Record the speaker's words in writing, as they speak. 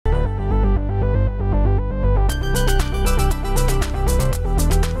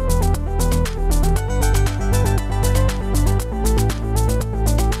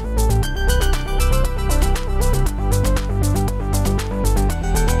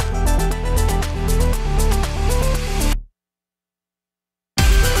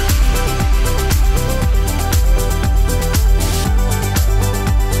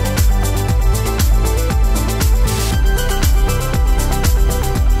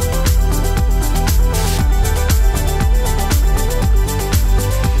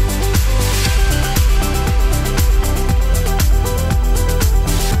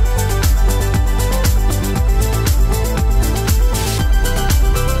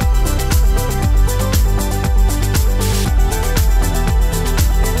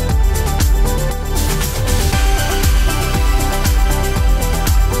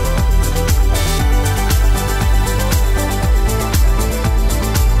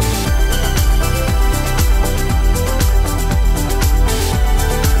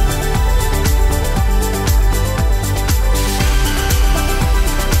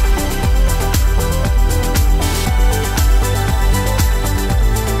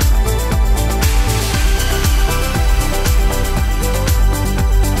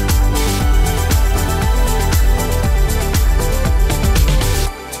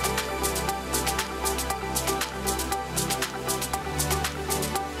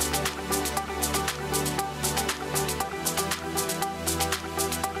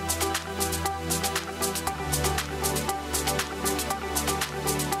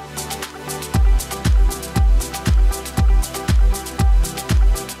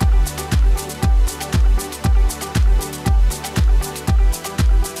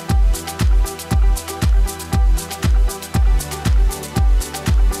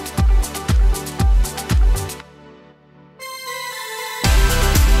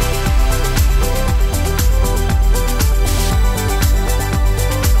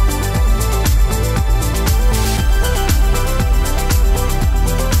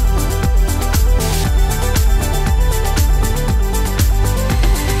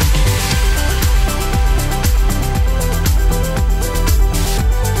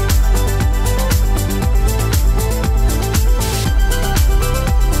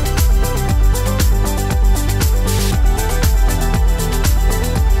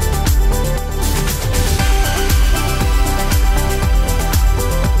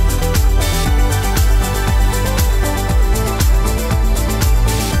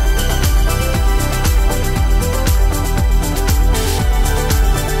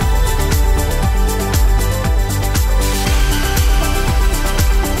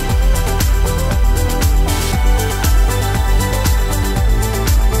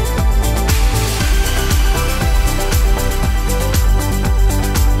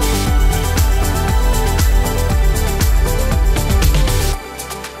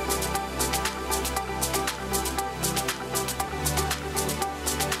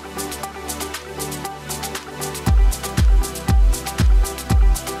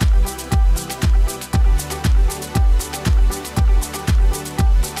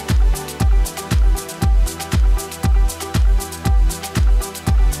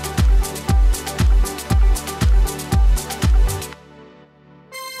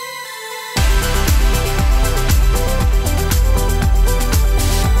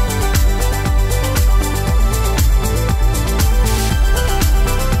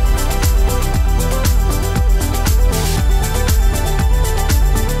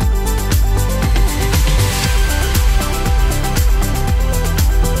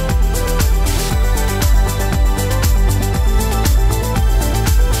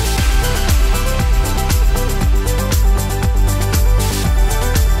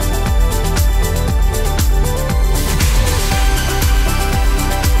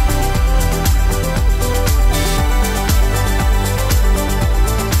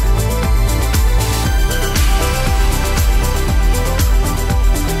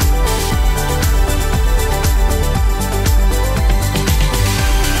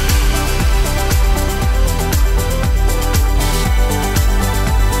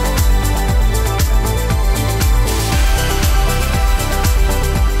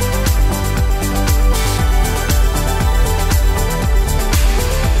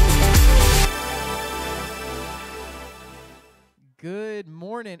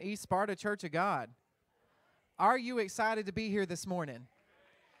East Sparta Church of God. Are you excited to be here this morning?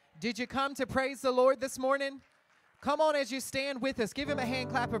 Did you come to praise the Lord this morning? Come on as you stand with us. Give him a hand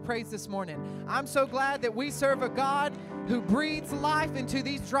clap of praise this morning. I'm so glad that we serve a God who breathes life into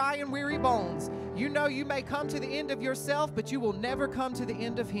these dry and weary bones. You know you may come to the end of yourself, but you will never come to the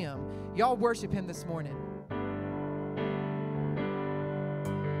end of him. Y'all worship him this morning.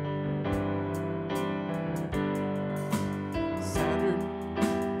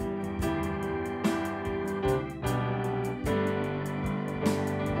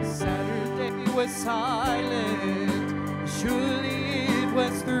 Saturday was silent, surely it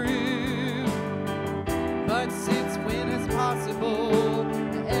was through. But since when has possible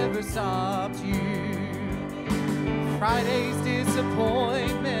ever stopped you? Friday's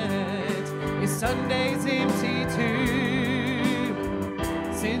disappointment is Sunday's empty too.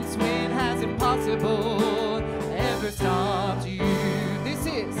 Since when has impossible ever stopped you? This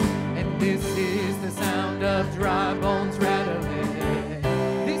is the sound of dry bones rattling.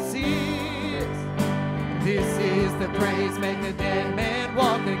 This is the praise, make the dead man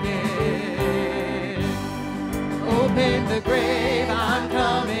walk again. Open the grave, I'm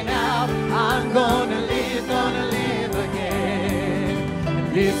coming out. I'm gonna live again.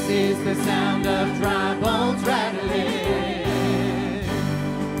 And this is the sound of dry bones rattling.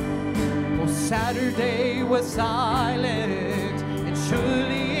 Well, Saturday was silent, and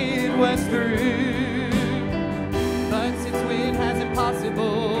surely it was through. But since when has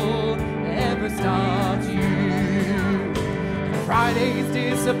impossible ever stopped you? Friday's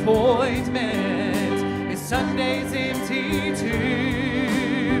disappointment is Sunday's empty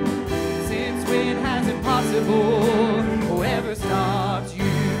too. Since when has impossible ever stopped you?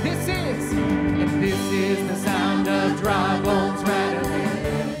 This is the sound of dry bones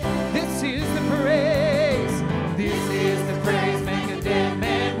rattling. This is the praise. This is the praise, make a dead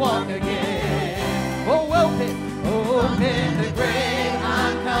man walk again. Oh, open the grave,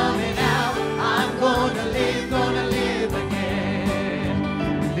 I'm coming out. I'm gonna live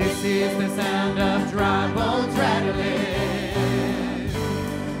again. This is the sound of dry bones rattling.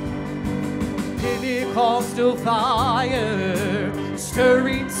 Pentecostal fire,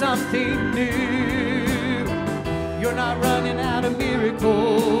 stirring something new. You're not running out of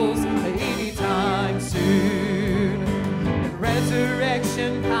miracles anytime soon. And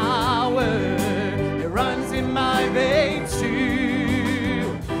resurrection power, it runs in my veins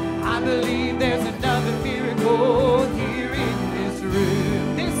too. I believe there's another miracle here in this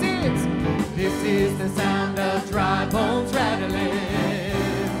room. This is the sound of dry bones rattling.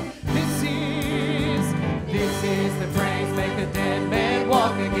 This is the praise, make a dead man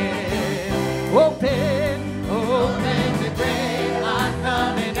walk again. Open the grave, I'm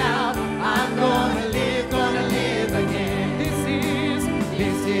coming out. I'm gonna live again. This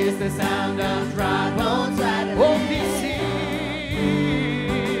is the sound of dry bones rattling. Oh,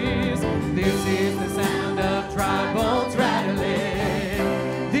 this is the sound of dry bones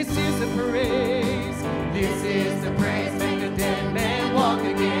rattling. This is the praise. This is the praise, make a dead man walk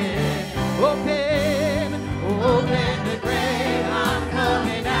again. Open the grave, I'm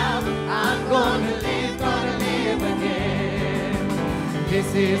coming out. I'm gonna live again.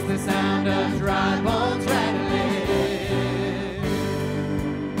 This is the sound of dry bones rattling.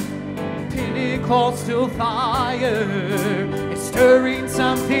 Pentecostal fire is stirring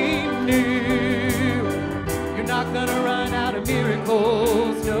something new. You're not gonna run out of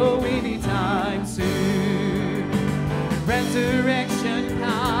miracles, no, anytime soon. Resurrection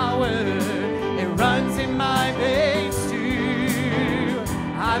power, it runs in my veins too.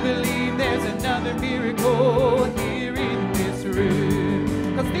 I believe there's another miracle here in this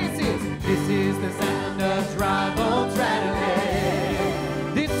room. 'Cause this is the sound of dry bones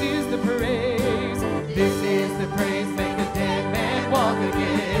rattling. This is the praise. This is the praise, make a dead man walk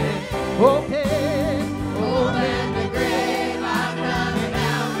again. Open the grave, I'm coming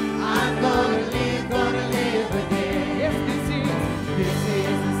out. I'm gonna live again. Yes, this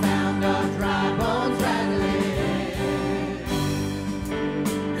is the sound of dry bones rattling.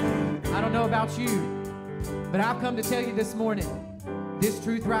 I don't know about you, but I've come to tell you this morning this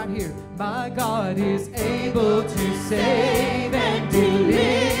truth right here. My God is able to save and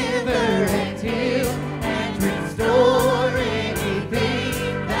deliver and heal and restore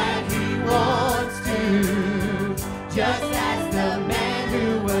anything that he wants to. Just as the man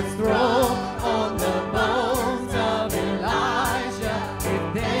who was thrown on the bones of Elijah,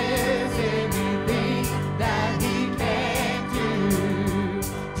 if there's anything that he can do.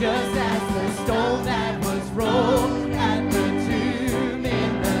 Just as the stone that was rolled at the tomb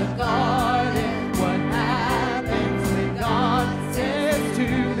in the garden, what happens when God says to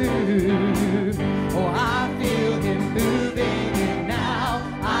do?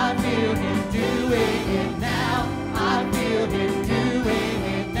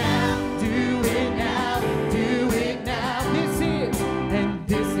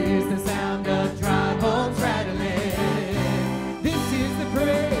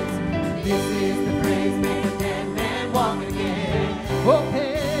 this is the praise, make the dead man walk again. Open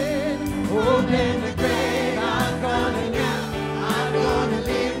the grave, I'm gonna live, I'm gonna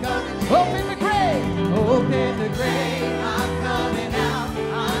live, gonna live. Open the grave, I'm coming out,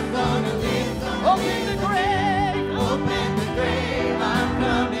 I'm gonna live, gonna live. Open the grave, I'm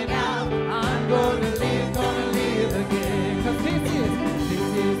coming out, I'm gonna live again. 'Cause this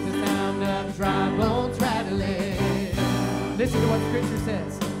is the sound of dry bones rattling. Listen to what Scripture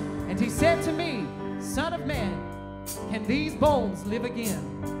says. And he said to me, Son of man, can these bones live again?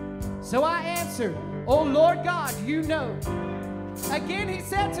 So I answered, O Lord God, you know. Again he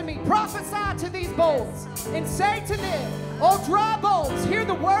said to me, prophesy to these bones, and say to them, O dry bones, hear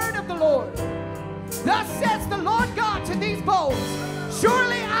the word of the Lord. Thus says the Lord God to these bones,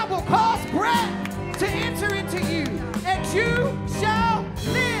 surely I will cause breath to enter into you, and you shall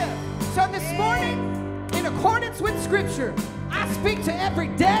live. So this morning, in accordance with Scripture, I speak to every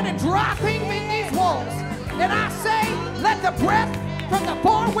dead and dry thing in these walls, and I say, let the breath from the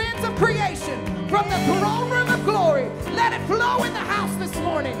four winds of creation, from the throne room of glory, let it flow in the house this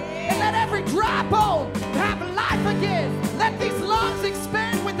morning, and let every dry bone have life again. Let these lungs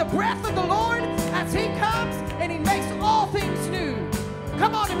expand with the breath of the Lord as he comes and he makes all things new.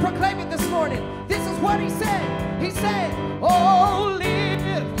 Come on and proclaim it this morning. This is what he said. He said, oh,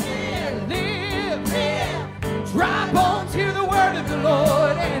 live, live, live, live. Dry bones hear the word of the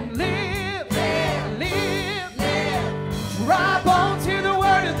Lord, and live, live, live, live. Dry bones hear the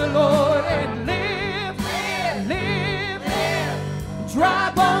word of the Lord, and live, live, live, live. Dry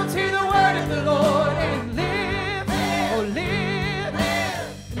bones hear the word of the Lord, and live, oh, live,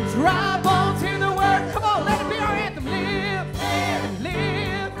 live. Dry bones hear the word. Come on, let it be our anthem. Live, live,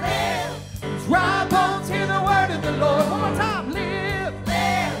 live, live. Dry bones hear the word of the Lord. One more time. Live,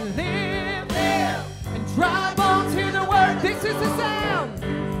 live, live, live. And dry bones hear the word. This is the sound.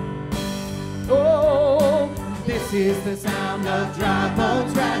 Oh, this is the sound of dry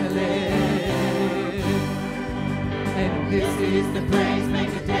bones rattling. And this is the praise, make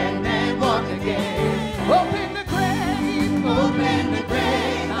the dead man walk again. Open the grave, I'm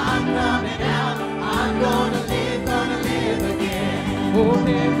coming out, I'm gonna live again.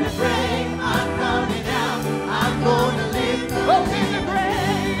 Open the grave, I'm coming out, I'm gonna live. Open the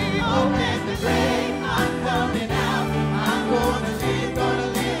grave, I'm coming out, I'm gonna live,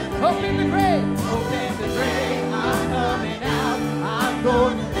 Open the grave, I'm coming out, I'm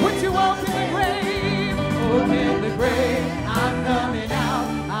gonna live. Would you open the grave? Open the grave, I'm coming out,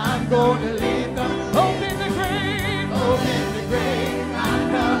 I'm gonna live, Open the grave,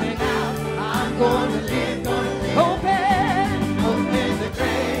 I'm coming out, I'm gonna live, Open the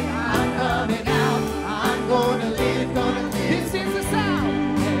grave, I'm coming out, I'm gonna live, This is the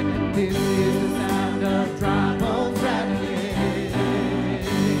sound, and this is the sound of dry bones rattling.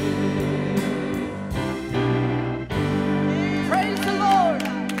 Praise the Lord.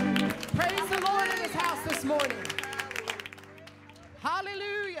 Praise the Lord in this house this morning.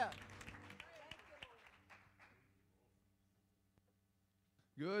 Hallelujah.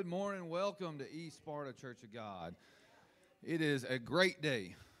 Good morning. Welcome to East Sparta Church of God. It is a great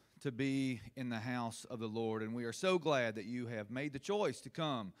day to be in the house of the Lord, and we are so glad that you have made the choice to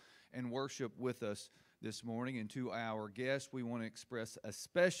come and worship with us this morning. And to our guests, we want to express a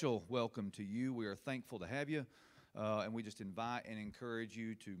special welcome to you. We are thankful to have you, and we just invite and encourage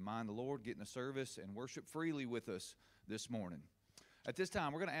you to mind the Lord, get in the service, and worship freely with us this morning. At this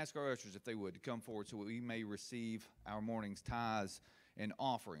time, we're going to ask our ushers, if they would, to come forward so we may receive our morning's tithes and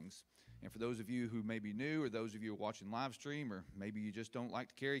offerings. And for those of you who may be new, or those of you who are watching live stream, or maybe you just don't like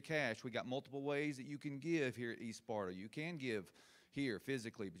to carry cash, we got multiple ways that you can give here at East Sparta. You can give here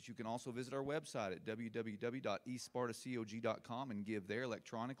physically, but you can also visit our website at www.eastspartacog.com and give there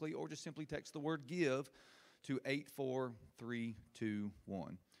electronically, or just simply text the word give to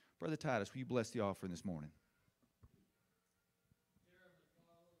 84321. Brother Titus, will you bless the offering this morning?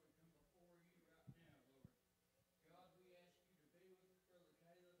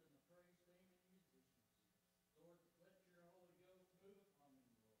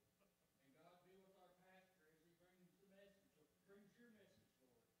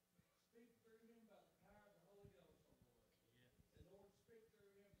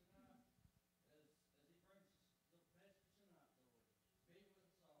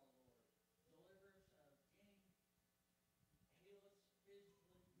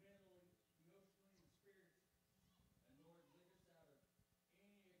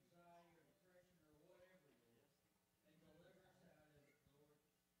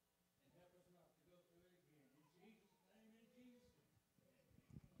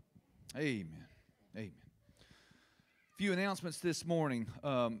 Amen. Amen. A few announcements this morning.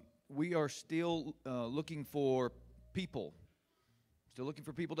 we are still looking for people. Still looking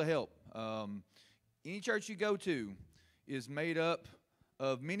for people to help. Any church you go to is made up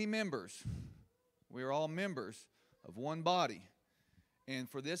of many members. We are all members of one body. And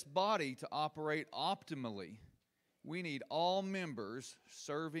for this body to operate optimally, we need all members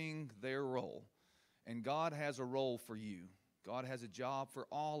serving their role. And God has a role for you. God has a job for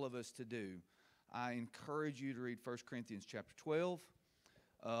all of us to do. I encourage you to read 1 Corinthians chapter 12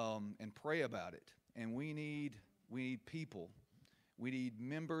 and pray about it. And we need people. We need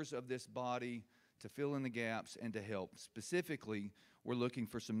members of this body to fill in the gaps and to help. Specifically, we're looking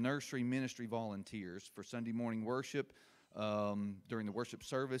for some nursery ministry volunteers for Sunday morning worship during the worship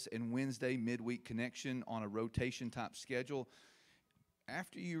service and Wednesday midweek connection on a rotation type schedule.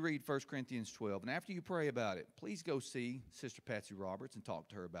 After you read 1 Corinthians 12 and after you pray about it, please go see Sister Patsy Roberts and talk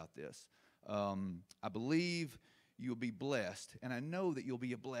to her about this. I believe you'll be blessed, and I know that you'll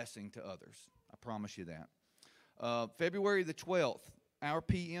be a blessing to others. I promise you that. February the 12th, our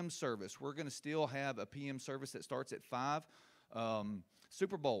PM service. We're going to still have a PM service that starts at 5.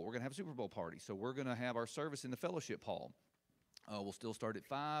 Super Bowl, we're going to have a Super Bowl party, so we're going to have our service in the fellowship hall. We'll still start at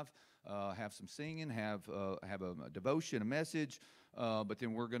 5, have some singing, have a devotion, a message, but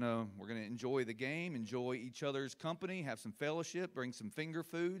then we're gonna enjoy the game, enjoy each other's company, have some fellowship, bring some finger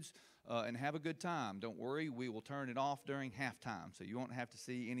foods, and have a good time. Don't worry, we will turn it off during halftime, so you won't have to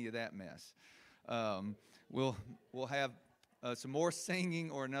see any of that mess. We'll have some more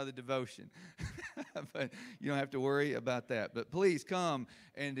singing or another devotion, but you don't have to worry about that. But please come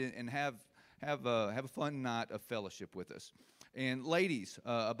and have a fun night of fellowship with us. And ladies,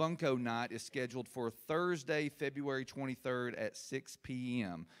 a Bunko night is scheduled for Thursday, February 23rd at 6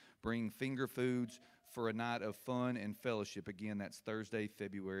 p.m. Bring finger foods for a night of fun and fellowship. Again, that's Thursday,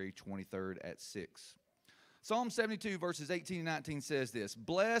 February 23rd at 6. Psalm 72 verses 18 and 19 says this: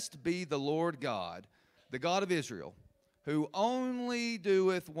 Blessed be the Lord God, the God of Israel, who only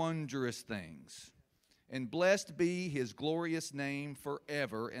doeth wondrous things. And blessed be his glorious name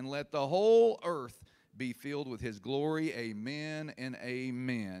forever, and let the whole earth be filled with his glory. Amen and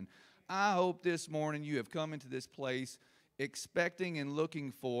amen. I hope this morning you have come into this place expecting and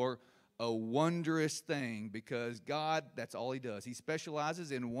looking for a wondrous thing, because God, that's all he does. He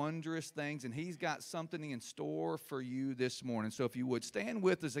specializes in wondrous things, and he's got something in store for you this morning. So if you would, stand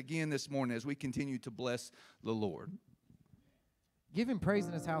with us again this morning as we continue to bless the Lord. Give him praise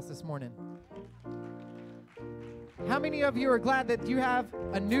in his house this morning. How many of you are glad that you have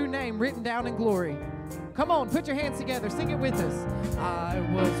a new name written down in glory? Come on, put your hands together. Sing it with us. I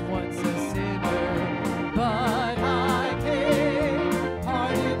was once a sinner, but I came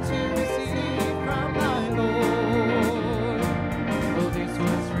pardon to receive from my Lord. Oh, this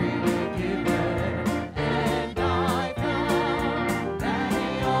was freely given, and I found that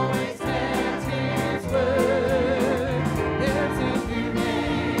he always kept his word. There's a new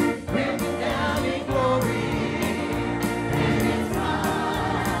name written down in glory.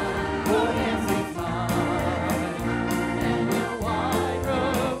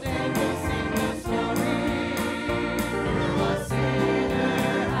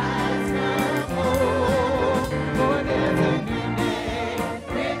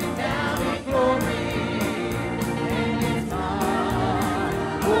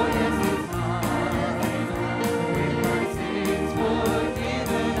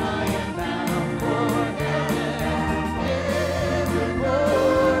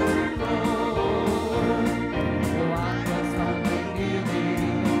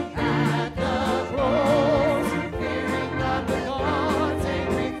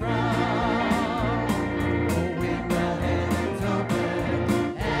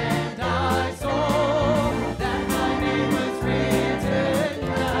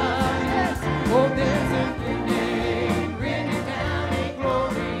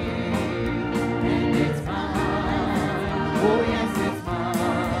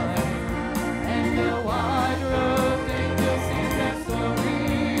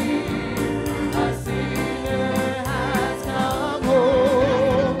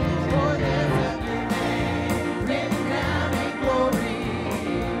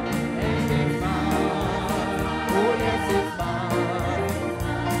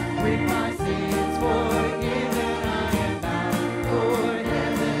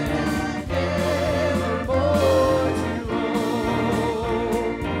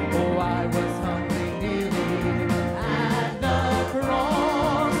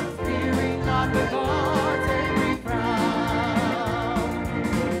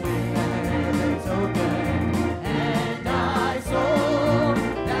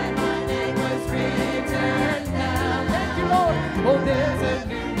 Oh, there's a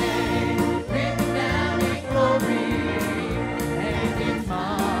new name.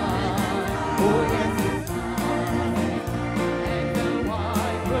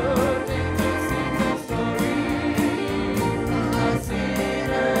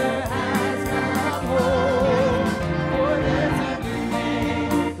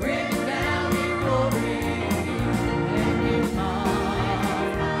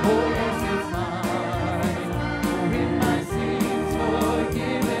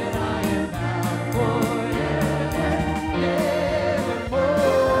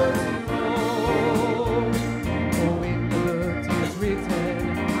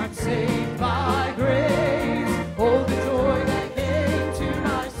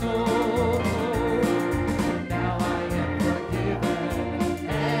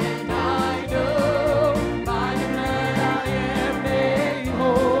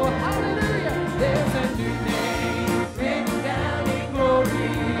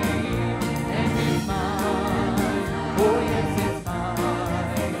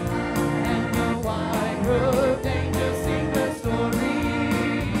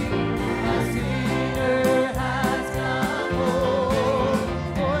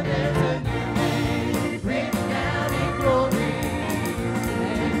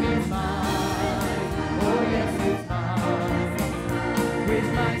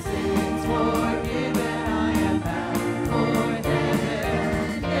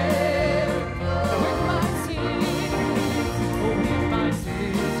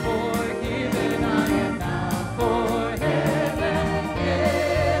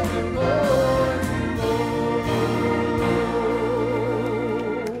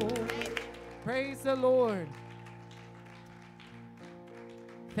 the Lord.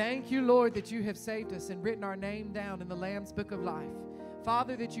 Thank you, Lord, that you have saved us and written our name down in the Lamb's Book of Life.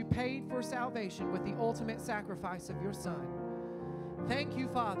 Father, that you paid for salvation with the ultimate sacrifice of your Son. Thank you,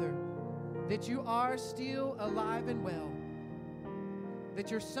 Father, that you are still alive and well, that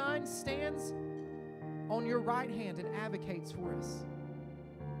your Son stands on your right hand and advocates for us.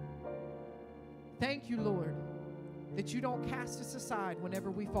 Thank you, Lord, that you don't cast us aside whenever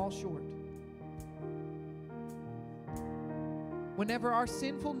we fall short. Whenever our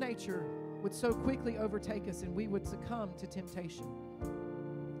sinful nature would so quickly overtake us and we would succumb to temptation.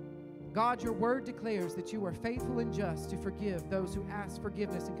 God, your word declares that you are faithful and just to forgive those who ask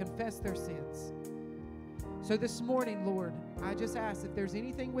forgiveness and confess their sins. So this morning, Lord, I just ask if there's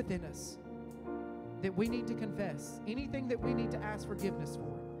anything within us that we need to confess, anything that we need to ask forgiveness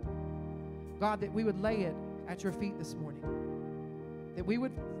for, God, that we would lay it at your feet this morning, that we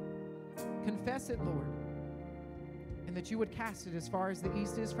would confess it, Lord, and that you would cast it as far as the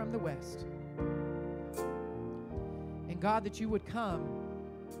east is from the west. And God, that you would come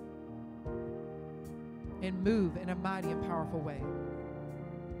and move in a mighty and powerful way.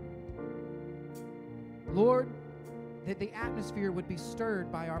 Lord, that the atmosphere would be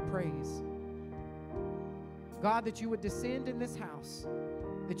stirred by our praise. God, that you would descend in this house,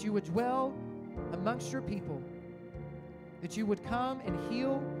 that you would dwell amongst your people, that you would come and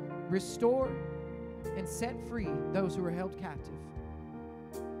heal, restore, and set free those who are held captive.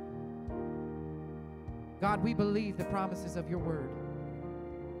 God, we believe the promises of your word.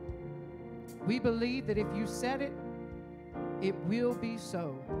 We believe that if you said it, it will be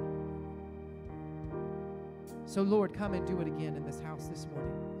so. So, Lord, come and do it again in this house this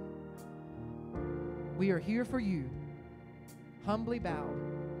morning. We are here for you, humbly bowed,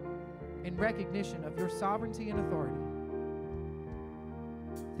 in recognition of your sovereignty and authority.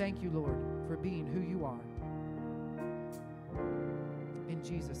 Thank you, Lord, for being who you are. In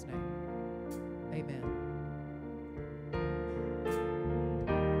Jesus' name, amen.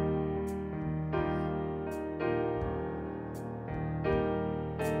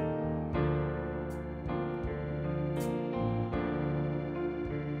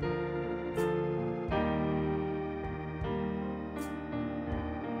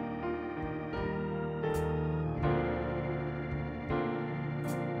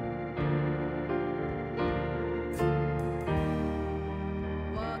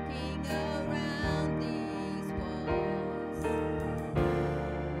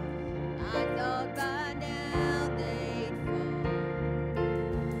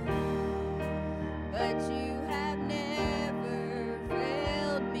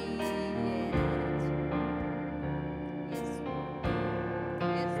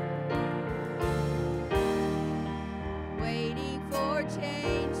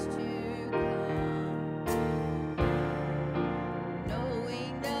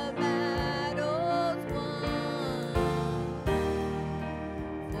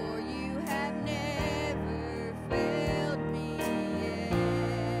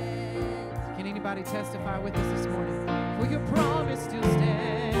 Testify with us this morning. For your promise still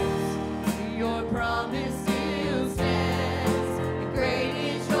stands. Your promise still stands. And great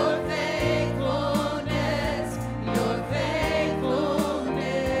is your faithfulness. Your faithfulness.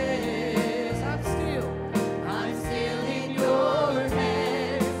 I'm still in your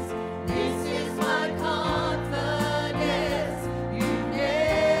hands. This is my confidence. You've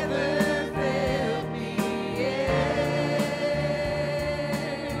never failed me yet.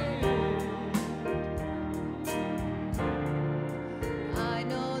 I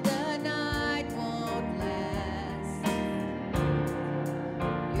know the night won't last.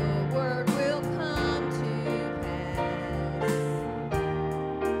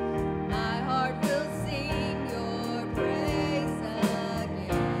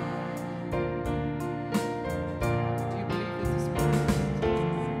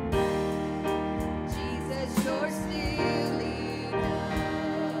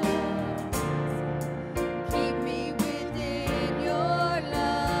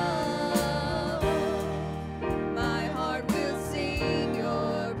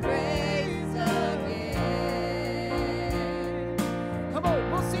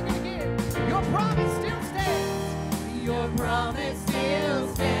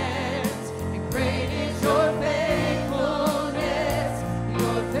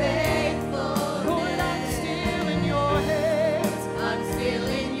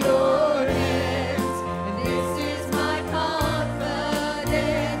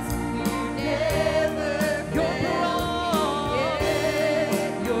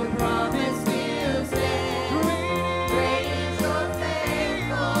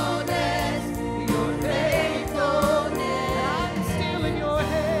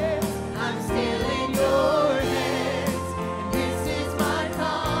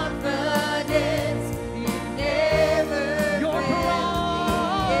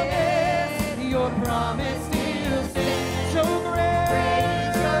 promise still stands. So great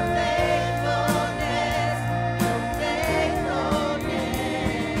is your faithfulness, your faithfulness.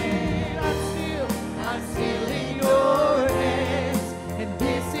 I'm still in your hands, and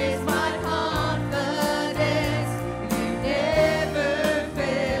this is my confidence. You never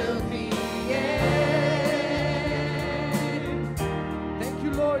failed me yet. Thank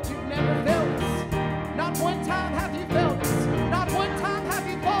you, Lord, you've never failed us. Not one time have you failed us. Not one time have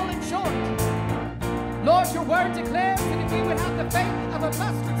you fallen short. Lord, your word declares that if we would have the faith of a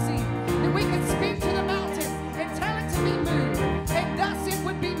mustard seed, that we could speak to the mountain and tell it to be moved, and thus it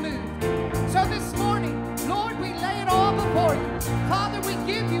would be moved. So this morning, Lord, we lay it all before you. Father, we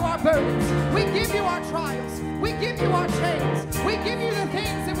give you our burdens. We give you our trials. We give you our chains. We give you the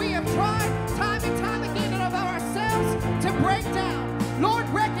things that we have tried time and time again of ourselves to break down. Lord,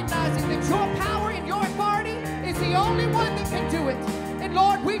 recognizing that your power and your authority is the only one that can do it. And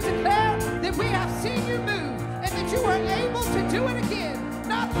Lord, we declare that we have seen you move and that you are able to do it again.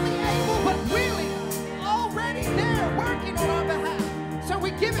 Not only able, but willing, already there, working on our behalf. So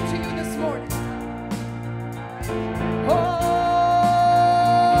we give it to you this morning. Oh,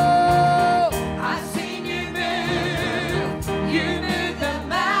 I've seen you move. You moved the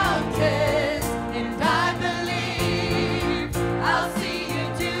mountains, and I believe I'll see you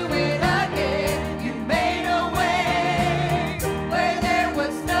do it again. You made a way where there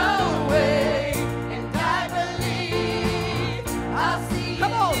was no way, and I believe I'll see you do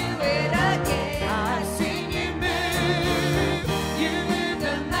it again. I've seen you move. You moved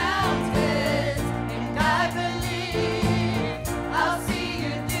the mountains, and I believe I'll see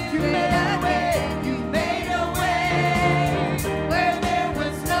you do it again. You made a way where there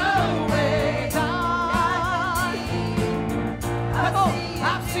was no way.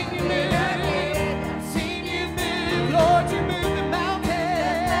 I've seen you move. I've seen you move. Lord, you moved the mountains,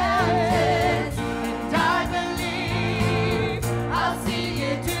 and I believe I'll see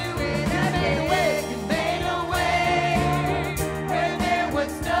you do it again. You made a way where there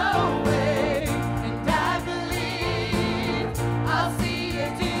was no way, and I believe I'll see you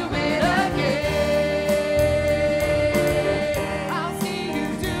do it again. I'll see you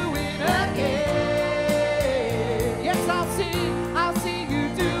do it again. Yes, I'll see you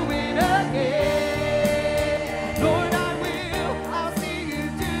do it again. Lord, I will. I'll see you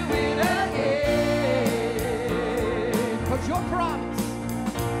do it again. 'Cause your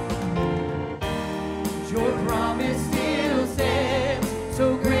promise still stands.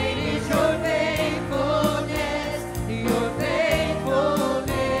 So great is your faithfulness, your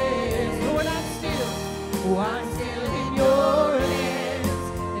faithfulness. Lord, I'm still in your hands,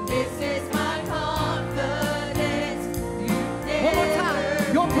 and this is my confidence. You never. One more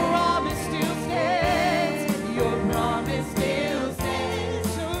time. Your promise still stands. Your promise still stands.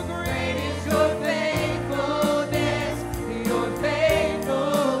 So great is your faithfulness, your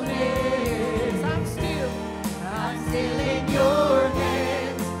faithfulness. I'm still in your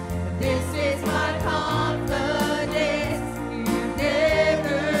hands. This is my confidence. You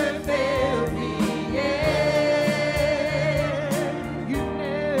never failed me yet. You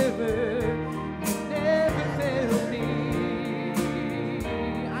never failed me.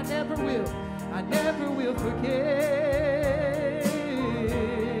 I never will forget that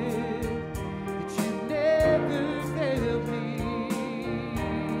you never failed me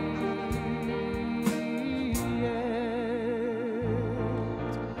yet.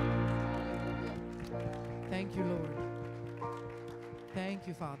 Thank you, Lord. Thank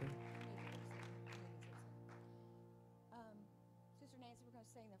you, Father. Sister Nancy, we're going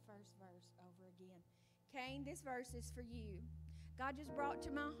to sing the first verse over again. Cain, this verse is for you. God just brought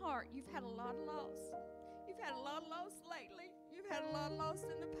to my heart, you've had a lot of loss. You've had a lot of loss lately. You've had a lot of loss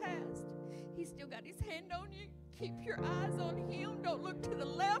in the past. He's still got his hand on you. Keep your eyes on him. Don't look to the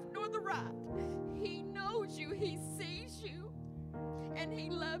left nor the right. He knows you. He sees you. And he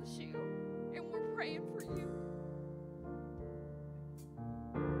loves you. And we're praying for you.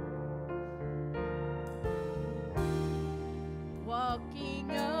 Walking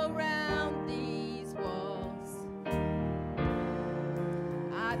around these walls,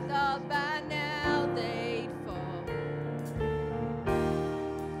 I thought by now they'd fall,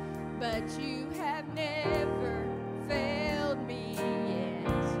 but you have never failed me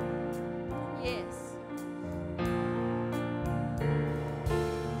yet. Yes.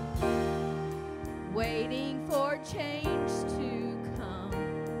 Waiting for change to come,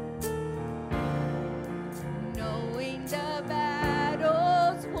 knowing the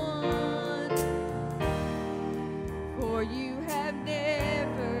battle's won, for you have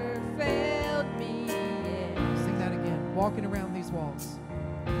never failed me yet. Sing that again. Walking around these walls.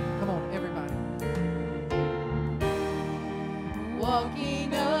 Come on, everybody.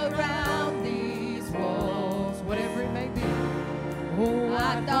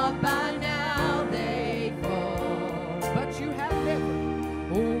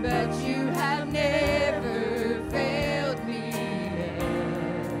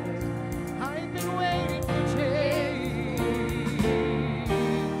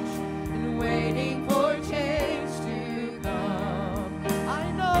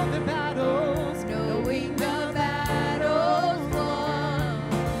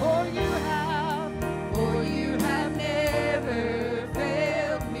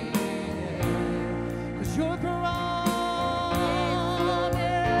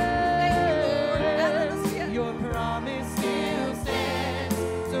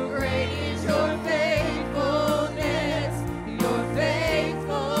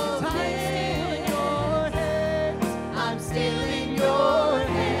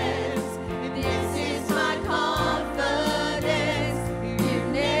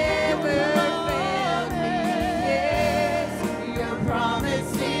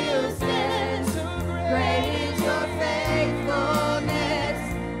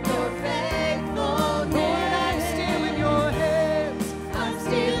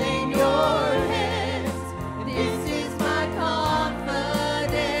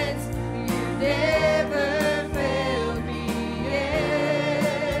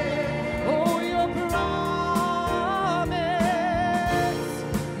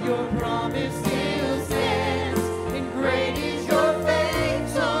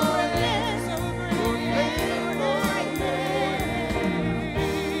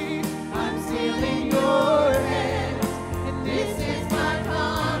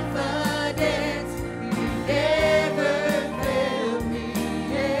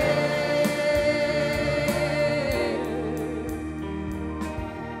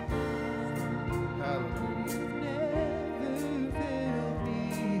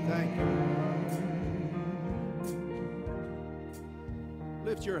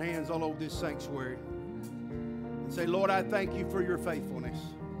 lift your hands all over this sanctuary and say, Lord, I thank you for your faithfulness.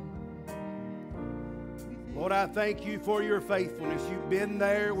 Lord, I thank you for your faithfulness. You've been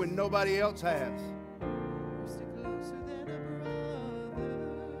there when nobody else has.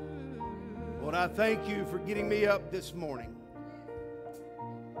 Lord, I thank you for getting me up this morning.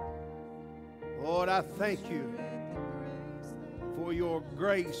 Lord, I thank you for your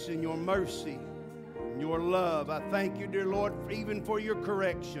grace and your mercy and your love. I thank you, dear Lord, even for your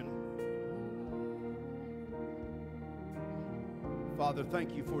correction. Father,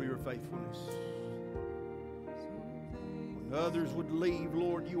 thank you for your faithfulness. When others would leave,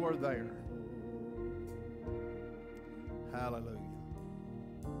 Lord, you are there. Hallelujah.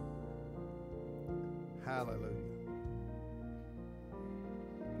 Hallelujah.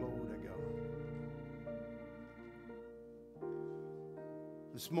 Glory to God.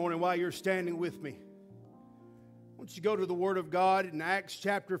 This morning, while you're standing with me, I want you to go to the Word of God in Acts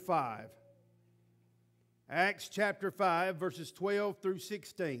chapter 5. Acts chapter 5, verses 12 through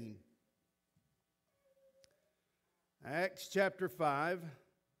 16. Acts chapter 5,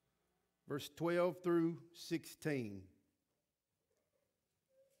 verse 12 through 16.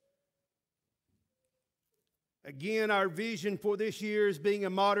 Again, our vision for this year is being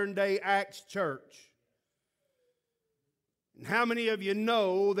a modern-day Acts church. And how many of you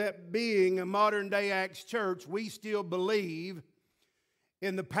know that being a modern-day Acts church, we still believe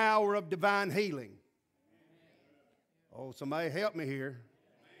in the power of divine healing? Oh, somebody help me here.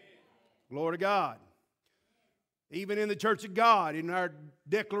 Glory to God. Even in the Church of God, in our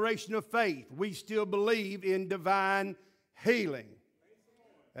declaration of faith, we still believe in divine healing.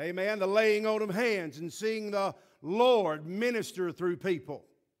 Amen. The laying on of hands and seeing the Lord minister through people.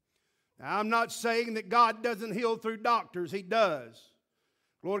 Now, I'm not saying that God doesn't heal through doctors. He does.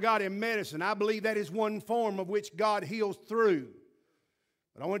 Lord God, in medicine, I believe that is one form of which God heals through.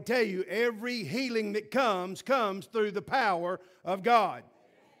 But I want to tell you, every healing that comes through the power of God.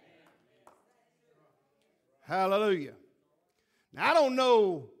 Hallelujah. Now, I don't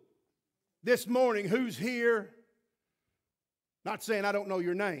know this morning who's here. Not saying I don't know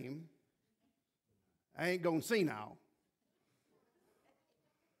your name. I ain't going to see now.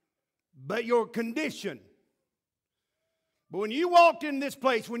 But your condition. But when you walked in this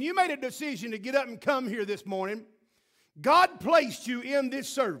place, when you made a decision to get up and come here this morning, God placed you in this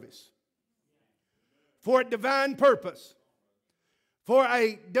service for a divine purpose, for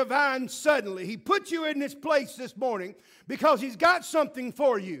a divine suddenly. He put you in this place this morning because He's got something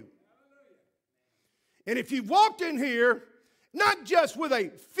for you. And if you've walked in here, not just with a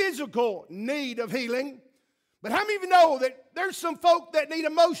physical need of healing, but how many of you know that there's some folk that need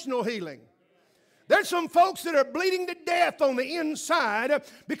emotional healing? There's some folks that are bleeding to death on the inside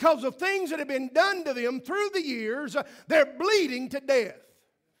because of things that have been done to them through the years. They're bleeding to death.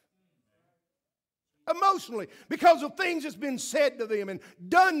 Emotionally, because of things that's been said to them and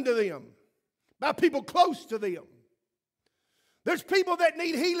done to them by people close to them. There's people that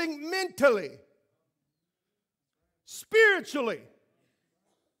need healing mentally, spiritually.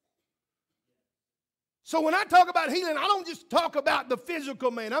 So when I talk about healing, I don't just talk about the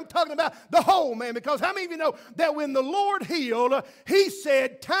physical man. I'm talking about the whole man. Because how many of you know that when the Lord healed, He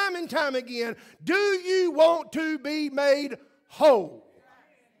said time and time again, do you want to be made whole?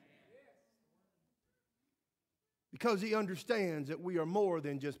 Because He understands that we are more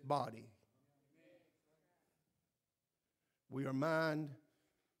than just body. We are mind,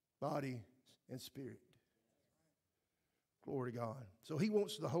 body, and spirit. Glory to God. So He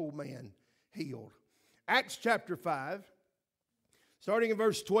wants the whole man healed. Acts chapter 5, starting in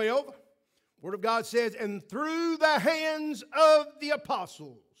verse 12, Word of God says, and through the hands of the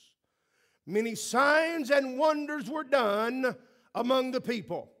apostles, many signs and wonders were done among the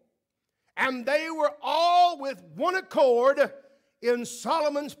people. And they were all with one accord in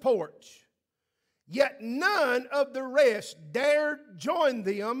Solomon's porch. Yet none of the rest dared join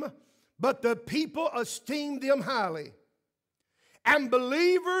them, but the people esteemed them highly. And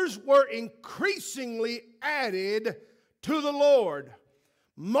believers were increasingly added to the Lord,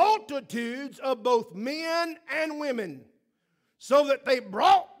 multitudes of both men and women, so that they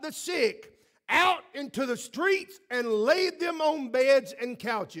brought the sick out into the streets and laid them on beds and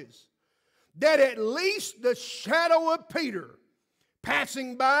couches, that at least the shadow of Peter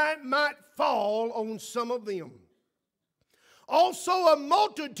passing by might fall on some of them. Also a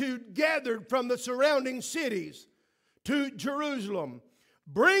multitude gathered from the surrounding cities to Jerusalem,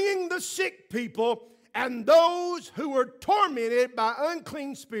 bringing the sick people and those who were tormented by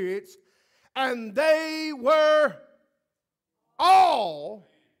unclean spirits, and they were all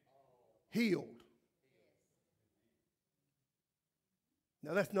healed.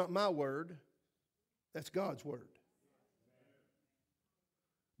 Now, that's not my word. That's God's word.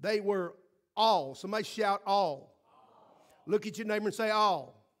 They were all. Somebody shout all. Look at your neighbor and say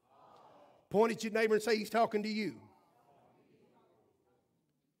all. Point at your neighbor and say he's talking to you.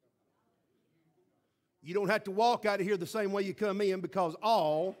 You don't have to walk out of here the same way you come in, because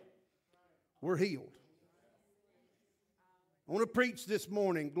all were healed. I want to preach this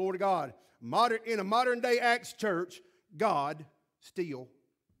morning, glory to God. In a modern day Acts church, God still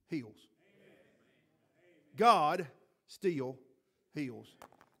heals. God still heals.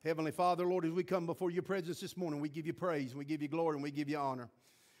 Heavenly Father, Lord, as we come before your presence this morning, we give you praise, and we give you glory, and we give you honor.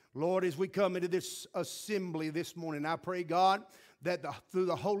 Lord, as we come into this assembly this morning, I pray, God, that through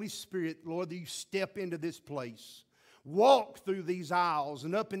the Holy Spirit, Lord, that you step into this place. Walk through these aisles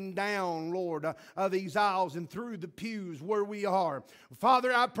and up and down, Lord, these aisles and through the pews where we are.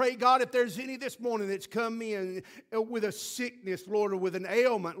 Father, I pray, God, if there's any this morning that's come in with a sickness, Lord, or with an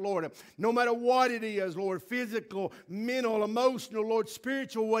ailment, Lord, no matter what it is, Lord, physical, mental, emotional, Lord,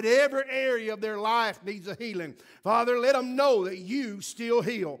 spiritual, whatever area of their life needs a healing, Father, let them know that you still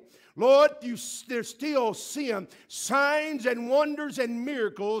heal. Lord, there's still seeing signs and wonders and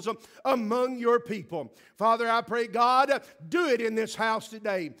miracles among your people. Father, I pray, God, do it in this house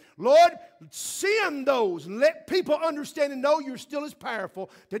today. Lord, send those and let people understand and know you're still as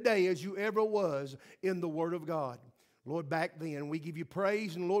powerful today as you ever was in the Word of God. Lord, back then, we give you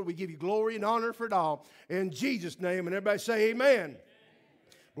praise, and Lord, we give you glory and honor for it all. In Jesus' name, and everybody say amen.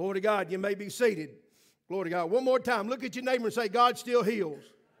 Glory to God. You may be seated. Glory to God. One more time. Look at your neighbor and say, God still heals.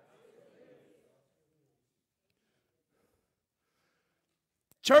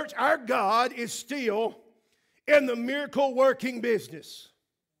 Church, our God is still in the miracle working business.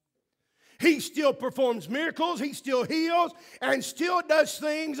 He still performs miracles, he still heals, and still does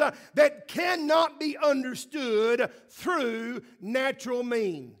things that cannot be understood through natural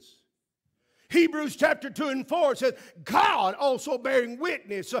means. Hebrews chapter 2 and 4 says, God also bearing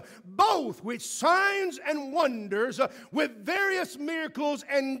witness, both with signs and wonders, with various miracles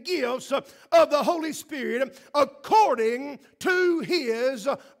and gifts of the Holy Spirit, according to his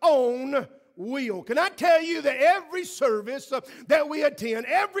own will. Can I tell you that every service that we attend,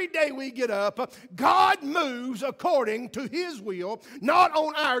 every day we get up, God moves according to his will, not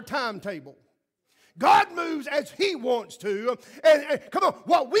on our timetable. God moves as he wants to. And come on,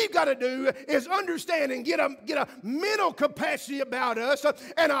 what we've got to do is understand and get a mental capacity about us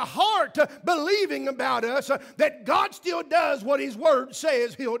and a heart believing about us that God still does what his word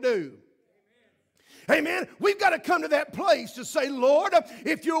says he'll do. Amen. We've got to come to that place to say, Lord,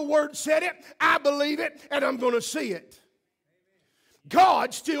 if your word said it, I believe it, and I'm going to see it.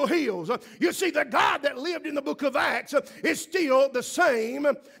 God still heals. You see, the God that lived in the book of Acts is still the same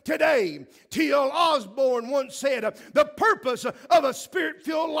today. T.L. Osborne once said, the purpose of a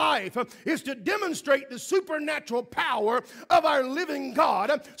spirit-filled life is to demonstrate the supernatural power of our living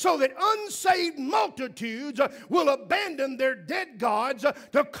God so that unsaved multitudes will abandon their dead gods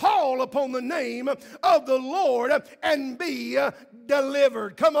to call upon the name of the Lord and be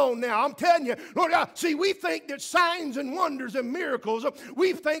delivered. Come on now. I'm telling you, Lord God, see, we think that signs and wonders and miracles,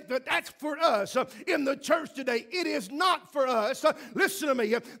 we think that that's for us in the church today. It is not for us. Listen to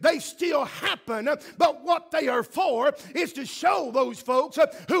me. They still happen, but what they are for is to show those folks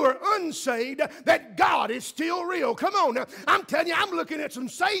who are unsaved that God is still real. Come on now. I'm telling you, I'm looking at some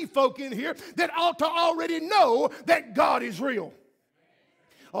saved folk in here that ought to already know that God is real.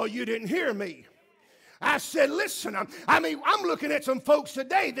 Oh, you didn't hear me. I said, listen, I'm looking at some folks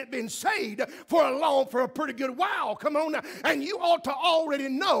today that have been saved for a pretty good while. Come on now. And you ought to already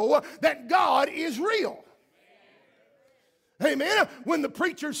know that God is real. Amen. When the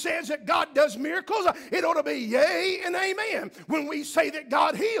preacher says that God does miracles, it ought to be yea and amen. When we say that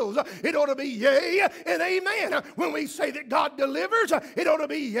God heals, it ought to be yea and amen. When we say that God delivers, it ought to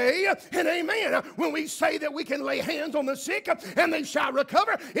be yea and amen. When we say that we can lay hands on the sick and they shall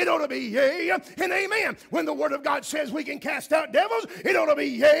recover, it ought to be yea and amen. When the Word of God says we can cast out devils, it ought to be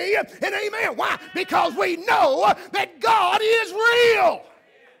yea and amen. Why? Because we know that God is real.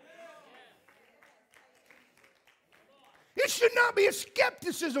 It should not be a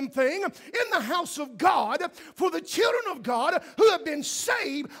skepticism thing in the house of God for the children of God who have been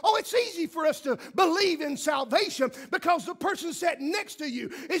saved. Oh, it's easy for us to believe in salvation because the person sitting next to you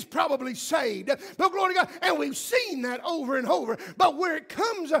is probably saved. But glory to God, and we've seen that over and over. But where it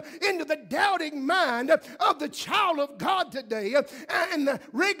comes into the doubting mind of the child of God today and the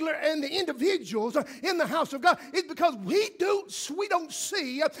regular and the individuals in the house of God is because we don't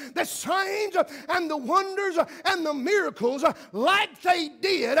see the signs and the wonders and the miracles apostles like they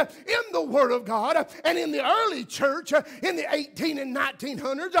did in the Word of God and in the early church in the 18 and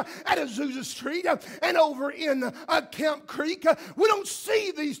 1900s at Azusa Street and over in Camp Creek. We don't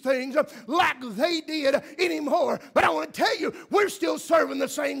see these things like they did anymore. But I want to tell you, we're still serving the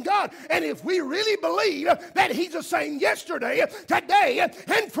same God. And if we really believe that He's the same yesterday, today,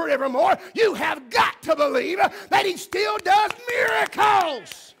 and forevermore, you have got to believe that He still does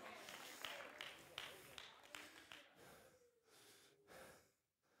miracles.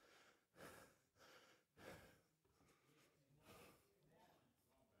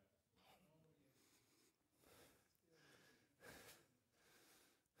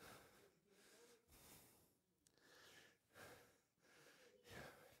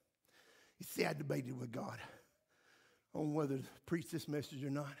 You see, I debated with God on whether to preach this message or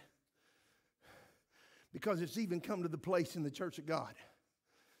not. Because it's even come to the place in the church of God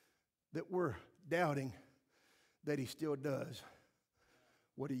that we're doubting that He still does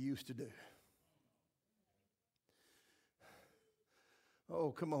what He used to do.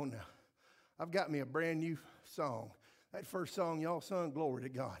 Oh, come on now. I've got me a brand new song. That first song y'all sung, Glory to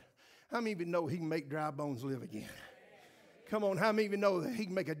God. How many of you know He can make dry bones live again? Come on, how many of you know that He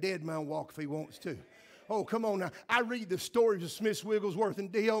can make a dead man walk if He wants to? Oh, come on now. I read the stories of Smith Wigglesworth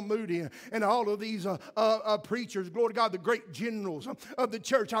and D.L. Moody and all of these preachers, glory to God, the great generals of the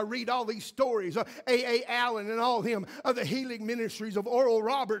church. I read all these stories, A.A. Allen and all them, of the healing ministries of Oral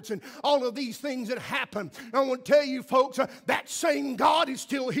Roberts and all of these things that happen. And I want to tell you, folks, that same God is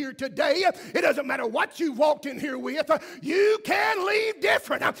still here today. It doesn't matter what you walked in here with. You can leave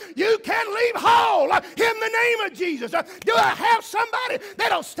different. You can leave whole in the name of Jesus. Do I have somebody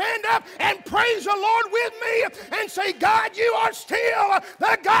that'll stand up and praise the Lord with me and say, God, you are still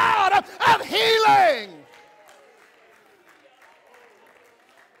the God of healing?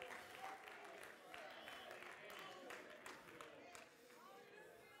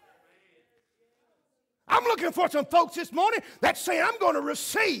 I'm looking for some folks this morning that say, I'm going to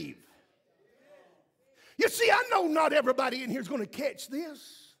receive. You see, I know not everybody in here is going to catch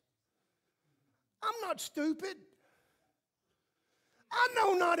this. I'm not stupid. I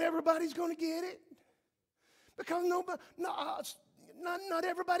know not everybody's going to get it. Because not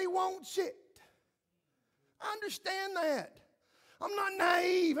everybody wants it. I understand that. I'm not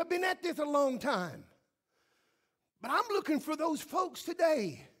naive. I've been at this a long time. But I'm looking for those folks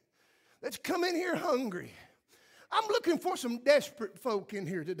today that's come in here hungry. I'm looking for some desperate folk in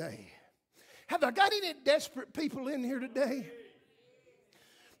here today. Have I got any desperate people in here today?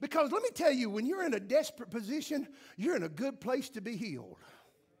 Because let me tell you, when you're in a desperate position, you're in a good place to be healed.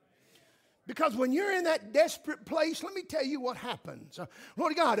 Because when you're in that desperate place, let me tell you what happens.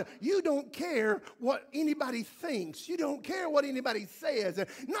 Lord God, you don't care what anybody thinks. You don't care what anybody says.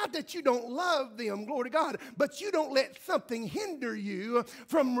 Not that you don't love them, glory to God, but you don't let something hinder you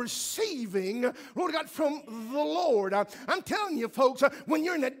from receiving, Lord God, from the Lord. I'm telling you, folks, when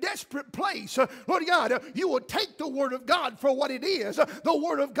you're in a desperate place, Lord God, you will take the Word of God for what it is, the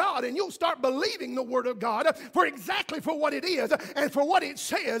Word of God, and you'll start believing the Word of God for exactly for what it is and for what it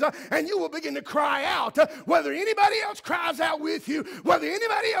says, and you will begin to cry out. Whether anybody else cries out with you, whether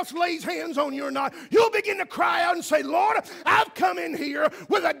anybody else lays hands on you or not, you'll begin to cry out and say, Lord, I've come in here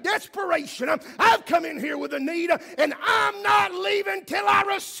with a desperation. I've come in here with a need, and I'm not leaving till I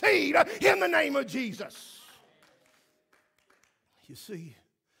receive in the name of Jesus. You see,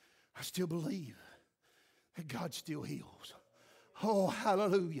 I still believe that God still heals. Oh,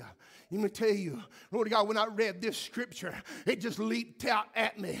 hallelujah. Let me tell you, Lord God, when I read this scripture, it just leaped out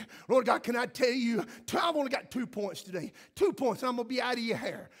at me. Lord God, can I tell you, I've only got 2 points today. 2 points, and I'm going to be out of your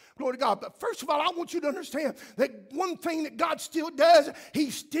hair. Glory to God. But first of all, I want you to understand that one thing that God still does,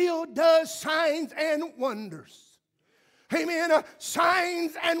 He still does signs and wonders. Amen.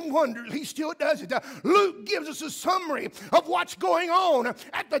 Signs and wonders. He still does it. Luke gives us a summary of what's going on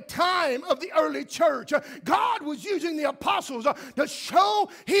at the time of the early church. God was using the apostles to show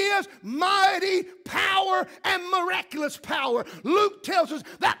His mighty power and miraculous power. Luke tells us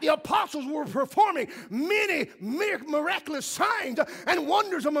that the apostles were performing many miraculous signs and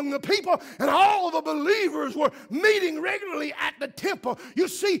wonders among the people, and all the believers were meeting regularly at the temple. You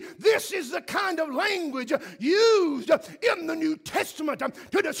see, this is the kind of language used in the New Testament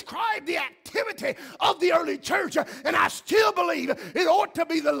to describe the activity of the early church, and I still believe it ought to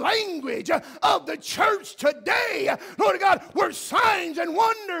be the language of the church today, Lord God, where signs and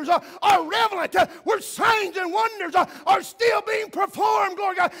wonders are relevant, where signs and wonders are still being performed,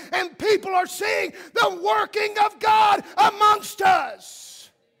 Lord God, and people are seeing the working of God amongst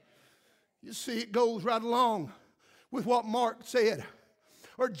us. You see, it goes right along with what Mark said,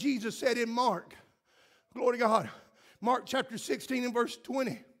 or Jesus said in Mark. Glory to God. Mark chapter 16 and verse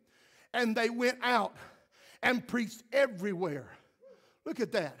 20. And they went out and preached everywhere. Look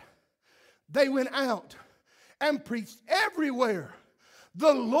at that. They went out and preached everywhere,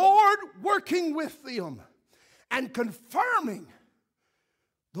 the Lord working with them and confirming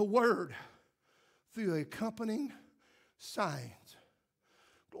the word through the accompanying signs.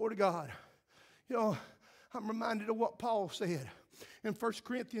 Glory to God. You know, I'm reminded of what Paul said in 1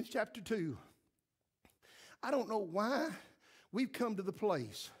 Corinthians chapter 2. I don't know why we've come to the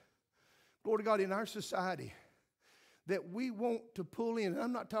place, glory to God, in our society that we want to pull in. And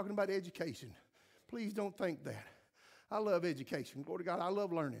I'm not talking about education. Please don't think that. I love education. Glory to God, I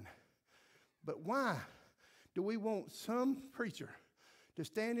love learning. But why do we want some preacher to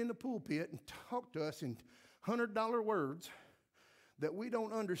stand in the pulpit and talk to us in $100 words that we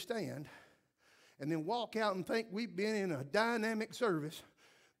don't understand, and then walk out and think we've been in a dynamic service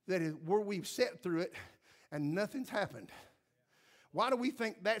that is where we've sat through it and nothing's happened? Why do we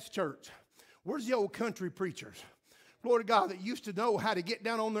think that's church? Where's the old country preachers, glory to God, that used to know how to get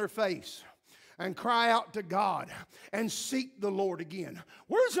down on their face and cry out to God and seek the Lord again?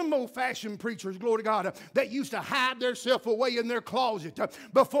 Where's some old-fashioned preachers, glory to God, that used to hide themselves away in their closet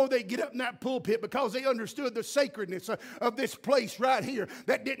before they get up in that pulpit because they understood the sacredness of this place right here,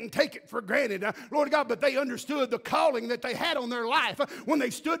 that didn't take it for granted, Lord God, but they understood the calling that they had on their life when they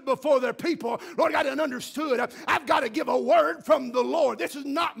stood before their people, Lord God, and understood, I've got to give a word from the Lord. This is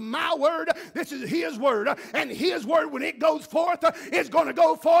not my word, this is His word, and His word, when it goes forth, is going to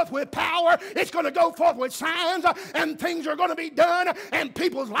go forth with power. It's going to go forth with signs, and things are going to be done, and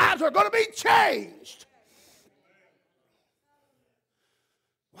people's lives are going to be changed.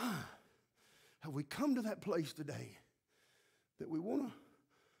 Why have we come to that place today that we want to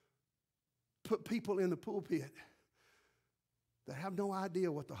put people in the pulpit that have no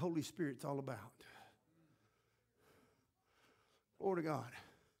idea what the Holy Spirit's all about? Glory to God.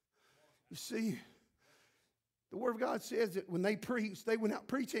 You see, the Word of God says that when they preached, they went out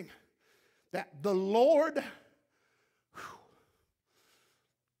preaching, that the Lord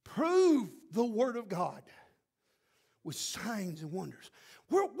proved the Word of God with signs and wonders.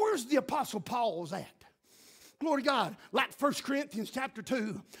 Where's the Apostle Paul's at? Glory to God. Like 1 Corinthians chapter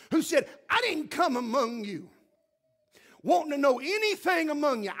 2, who said, I didn't come among you wanting to know anything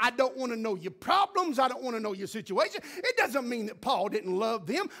among you. I don't want to know your problems. I don't want to know your situation. It doesn't mean that Paul didn't love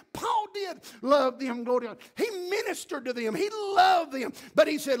them. Paul did love them. Glory to God. He ministered to them. He loved them. But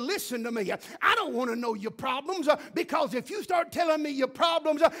he said, listen to me. I don't want to know your problems because if you start telling me your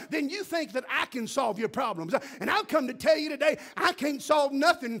problems, then you think that I can solve your problems. And I've come to tell you today, I can't solve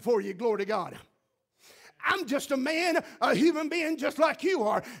nothing for you. Glory to God. I'm just a man, a human being just like you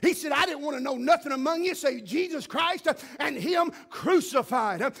are. He said, I didn't want to know nothing among you save Jesus Christ and Him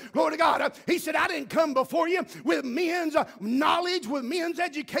crucified. Glory to God. He said, I didn't come before you with men's knowledge, with men's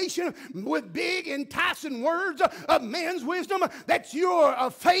education, with big enticing words of man's wisdom, that your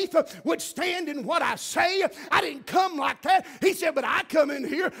faith would stand in what I say. I didn't come like that. He said, but I come in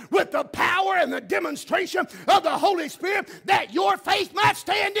here with the power and the demonstration of the Holy Spirit, that your faith might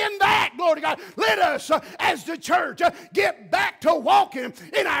stand in that. Glory to God. Let us as the church get back to walking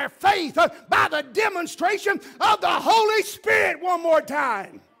in our faith by the demonstration of the Holy Spirit one more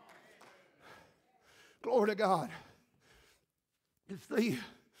time. Glory to God. The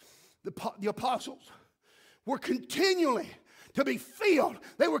apostles were continually to be filled.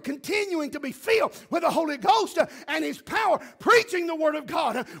 They were continuing to be filled with the Holy Ghost and His power, preaching the Word of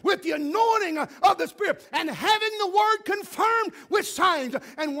God with the anointing of the Spirit and having the Word confirmed with signs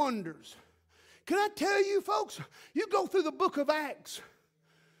and wonders. Can I tell you, folks, you go through the book of Acts.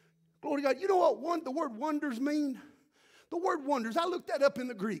 Glory to God. You know what the word wonders mean? The word wonders, I looked that up in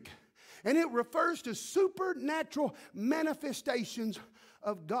the Greek, and it refers to supernatural manifestations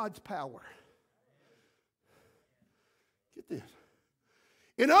of God's power. Get this.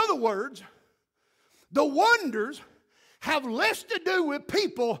 In other words, the wonders have less to do with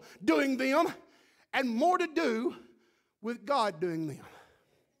people doing them and more to do with God doing them.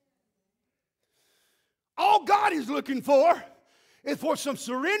 All God is looking for is for some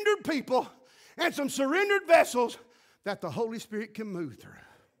surrendered people and some surrendered vessels that the Holy Spirit can move through.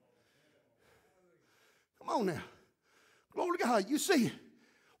 Come on now. Glory to God. You see,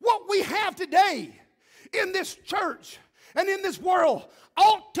 what we have today in this church and in this world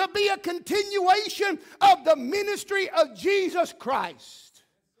ought to be a continuation of the ministry of Jesus Christ.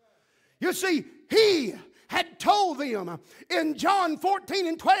 You see, He had told them in John 14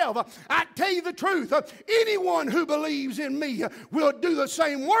 and 12, I tell you the truth, anyone who believes in me will do the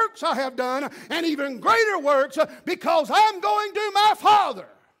same works I have done and even greater works because I'm going to my Father.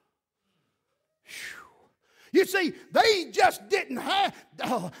 Whew. You see, they just didn't have,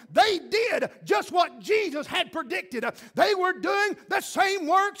 they did just what Jesus had predicted. They were doing the same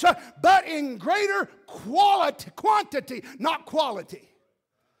works, but in greater quantity, not quality.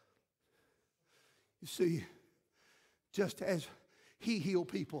 You see, just as he healed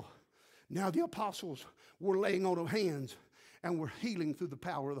people, now the apostles were laying on of hands and were healing through the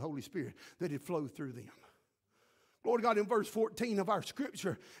power of the Holy Spirit that had flowed through them. Lord God, in verse 14 of our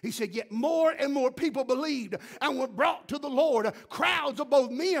scripture, he said, yet more and more people believed and were brought to the Lord, crowds of both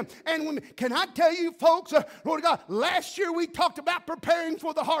men and women. Can I tell you, folks, Lord God, last year we talked about preparing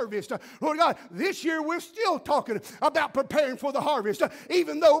for the harvest. Lord God, this year we're still talking about preparing for the harvest.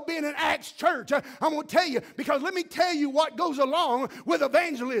 Even though being an Acts church, I'm going to tell you, because let me tell you what goes along with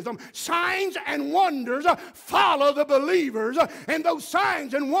evangelism. Signs and wonders follow the believers, and those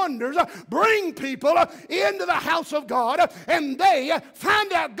signs and wonders bring people into the house of God, and they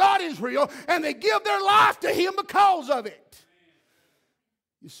find out God is real, and they give their life to Him because of it.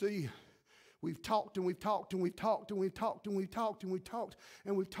 You see, we've talked and we've talked and we've talked and we've talked and we've talked and we've talked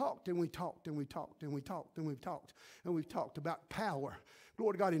and we've talked and we've talked and we've talked and we've talked and we've talked and we've talked about power.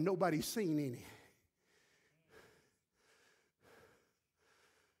 Glory to God, and nobody's seen any.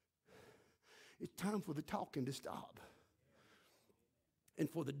 It's time for the talking to stop and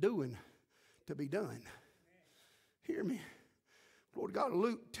for the doing to be done. Hear me. Lord God,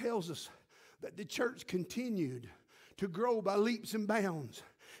 Luke tells us that the church continued to grow by leaps and bounds.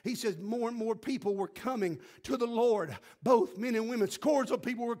 He says more and more people were coming to the Lord, both men and women. Scores of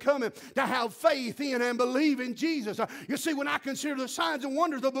people were coming to have faith in and believe in Jesus. You see, when I consider the signs and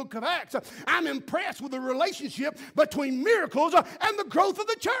wonders of the book of Acts, I'm impressed with the relationship between miracles and the growth of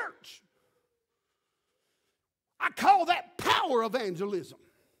the church. I call that power evangelism.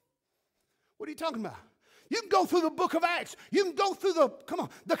 What are you talking about? You can go through the book of Acts. You can go through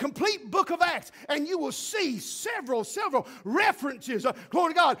the complete book of Acts, and you will see several references,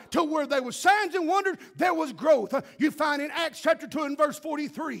 glory to God, to where there was signs and wonders, there was growth. You find in Acts chapter 2 and verse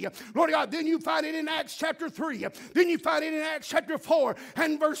 43. Glory to God. Then you find it in Acts chapter 3. Then you find it in Acts chapter 4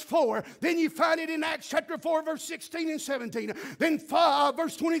 and verse 4. Then you find it in Acts chapter 4, verse 16 and 17. Then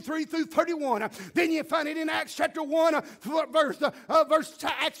verse 23 through 31. Then you find it in Acts chapter 1,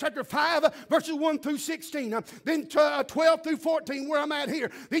 Acts chapter 5, verses 1 through 16. Then 12 through 14, where I'm at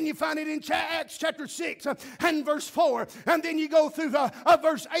here. Then you find it in Acts chapter 6 and verse 4. And then you go through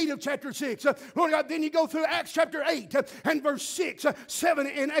verse 8 of chapter 6. Lord God, then you go through Acts chapter 8 and verse 6, 7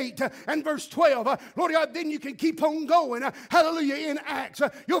 and 8 and verse 12. Lord God, then you can keep on going. Hallelujah, in Acts.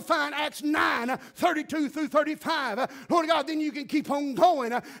 You'll find Acts 9, 32 through 35. Lord God, then you can keep on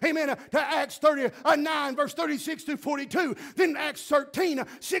going. Amen. To Acts 9, verse 36 through 42. Then Acts 13,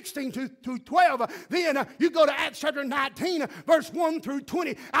 16 to 12. Then you go to Acts chapter 19, verse 1 through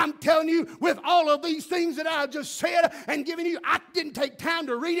 20. I'm telling you, with all of these things that I just said and given you, I didn't take time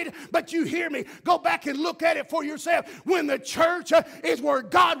to read it, but you hear me. Go back and look at it for yourself. When the church is where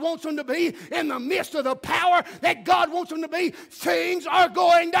God wants them to be, in the midst of the power that God wants them to be, things are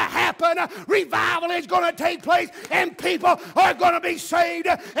going to happen. Revival is going to take place, and people are going to be saved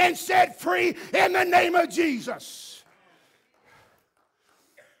and set free in the name of Jesus.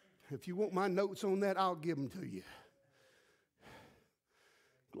 If you want my notes on that, I'll give them to you.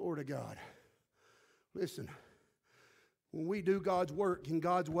 Glory to God. Listen, when we do God's work in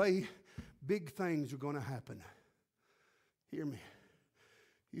God's way, big things are going to happen. Hear me.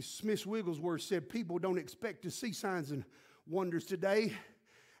 Smith Wigglesworth said people don't expect to see signs and wonders today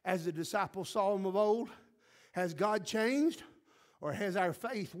as the disciples saw them of old. Has God changed, or has our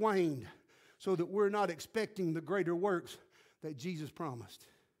faith waned so that we're not expecting the greater works that Jesus promised?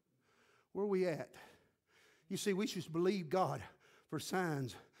 Where are we at? You see, we should believe God for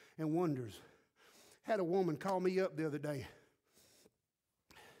signs and wonders. Had a woman call me up the other day.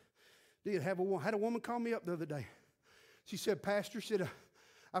 Had a woman call me up the other day. She said, Pastor,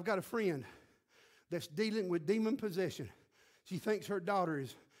 I've got a friend that's dealing with demon possession. She thinks her daughter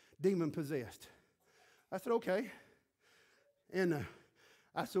is demon possessed. I said, okay. And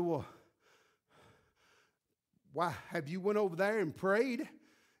I said, well, why, have you went over there and prayed?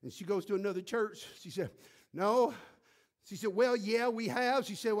 And she goes to another church. She said, no. She said, well, yeah, we have.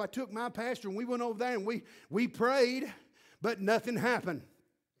 She said, well, I took my pastor and we went over there and we prayed, but nothing happened.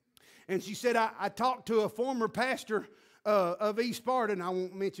 And she said, I talked to a former pastor of East Sparta, and I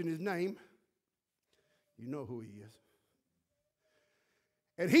won't mention his name. You know who he is.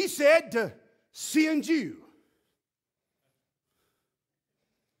 And he said to send you.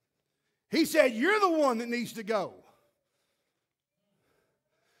 He said, you're the one that needs to go.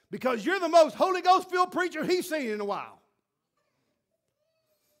 Because you're the most Holy Ghost-filled preacher he's seen in a while.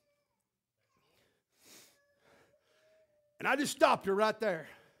 And I just stopped her right there.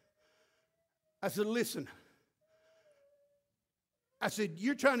 I said, listen. I said,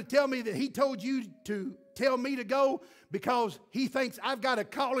 you're trying to tell me that he told you to tell me to go because he thinks I've got a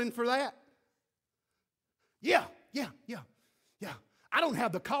calling for that? Yeah. I don't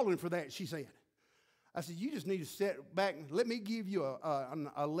have the calling for that, she said. I said, you just need to sit back and let me give you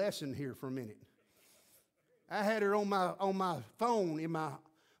a lesson here for a minute. I had her on my phone in my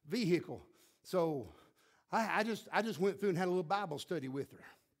vehicle. So I just went through and had a little Bible study with her.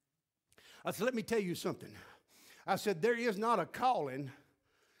 I said, let me tell you something. I said, there is not a calling,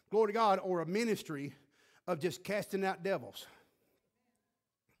 glory to God, or a ministry of just casting out devils.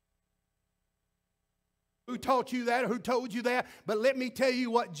 Who taught you that or who told you that? But let me tell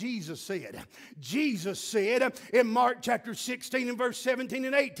you what Jesus said. Jesus said in Mark chapter 16 and verse 17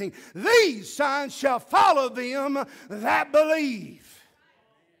 and 18, these signs shall follow them that believe.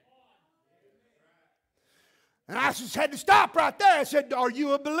 And I just had to stop right there. I said, are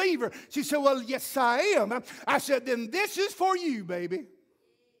you a believer? She said, well, yes, I am. I said, then this is for you, baby.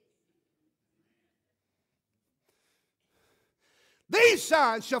 These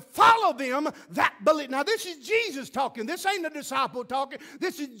signs shall follow them that believe. Now, this is Jesus talking. This ain't the disciple talking.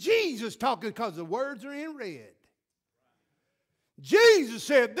 This is Jesus talking because the words are in red. Jesus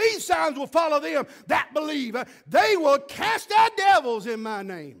said, these signs will follow them that believe. They will cast out devils in my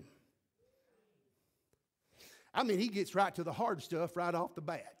name. I mean, he gets right to the hard stuff right off the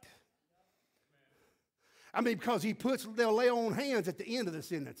bat. I mean, because they'll lay on hands at the end of the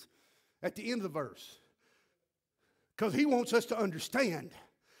sentence, at the end of the verse. Because he wants us to understand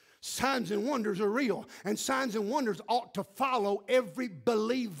signs and wonders are real, and signs and wonders ought to follow every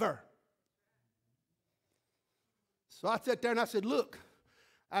believer. So I sat there and I said, look,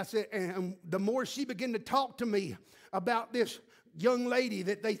 I said, and the more she began to talk to me about this young lady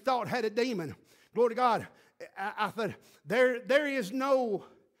that they thought had a demon, glory to God, I thought, there is no,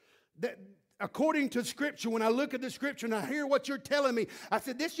 that according to Scripture, when I look at the Scripture and I hear what you're telling me, I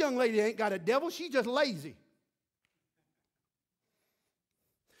said, this young lady ain't got a devil, she's just lazy.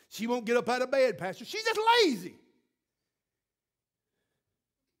 She won't get up out of bed, Pastor. She's just lazy.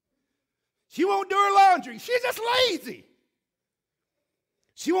 She won't do her laundry. She's just lazy.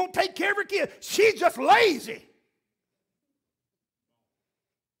 She won't take care of her kids. She's just lazy.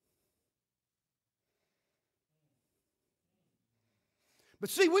 But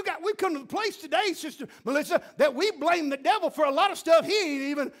see, we've come to the place today, Sister Melissa, that we blame the devil for a lot of stuff he ain't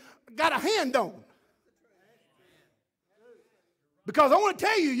even got a hand on. Because I want to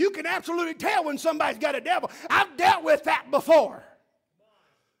tell you, you can absolutely tell when somebody's got a devil. I've dealt with that before.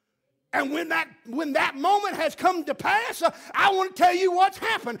 And when that moment has come to pass, I want to tell you what's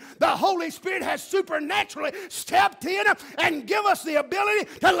happened. The Holy Spirit has supernaturally stepped in and give us the ability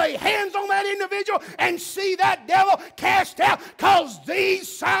to lay hands on that individual and see that devil cast out, because these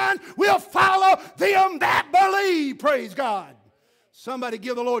signs will follow them that believe. Praise God. Somebody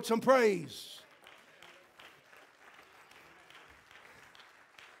give the Lord some praise.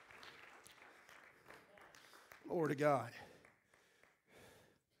 Glory to God.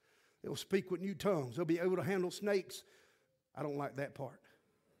 They'll speak with new tongues. They'll be able to handle snakes. I don't like that part.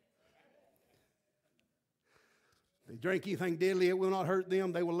 They drink anything deadly, it will not hurt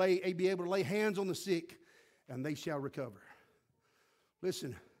them. They will be able to lay hands on the sick, and they shall recover.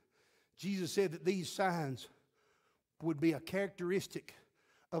 Listen, Jesus said that these signs would be a characteristic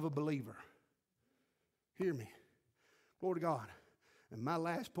of a believer. Hear me. Glory to God. And my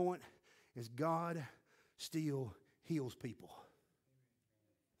last point is God still heals people.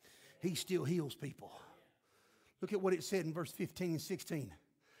 He still heals people. Look at what it said in verse 15 and 16.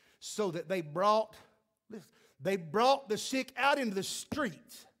 So that they brought the sick out into the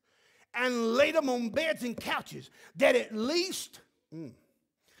streets and laid them on beds and couches, that at least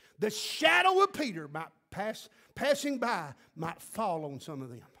the shadow of Peter passing by might fall on some of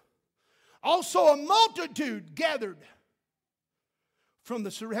them. Also a multitude gathered from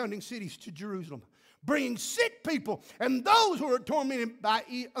the surrounding cities to Jerusalem, bringing sick people and those who were tormented by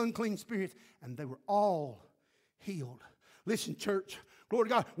unclean spirits, and they were all healed. Listen, church, glory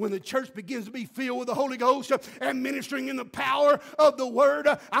to God, when the church begins to be filled with the Holy Ghost and ministering in the power of the Word,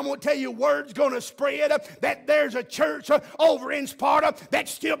 I'm going to tell you, word's going to spread that there's a church over in Sparta that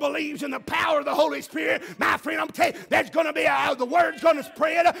still believes in the power of the Holy Spirit. My friend, I'm going to tell you, there's going to be the word's going to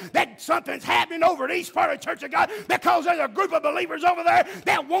spread that something's happening over at East Sparta Church of God, because there's a group of believers over there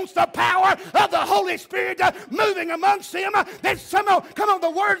that wants the power of the Holy Spirit moving amongst them. That somehow, come on,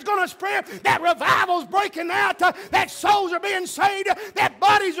 the word's going to spread, that revival's breaking out, that souls are being saved, that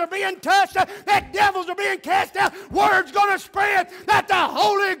bodies are being touched, that devils are being cast out. Word's going to spread that the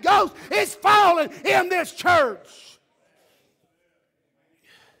Holy Ghost is falling in this church.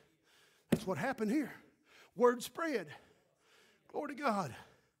 That's what happened here. Word spread. Glory to God.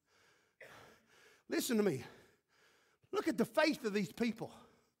 Listen to me. Look at the faith of these people.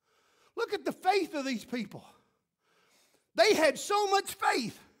 Look at the faith of these people. They had so much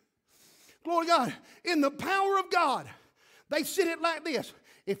faith, glory to God, in the power of God. They said it like this: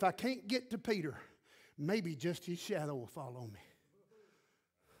 if I can't get to Peter, maybe just his shadow will fall on me.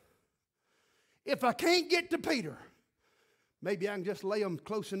 If I can't get to Peter, maybe I can just lay him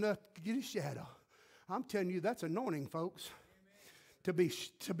close enough to get his shadow. I'm telling you, that's anointing, folks. To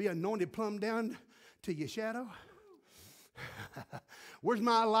be anointed plumb down to your shadow. Where's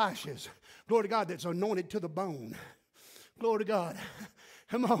my Elishas? Glory to God, that's anointed to the bone. Glory to God.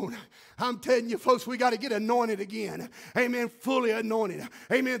 Come on. I'm telling you, folks, we got to get anointed again. Amen. Fully anointed.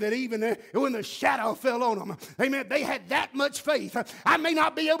 Amen. That even when the shadow fell on them, amen, they had that much faith. I may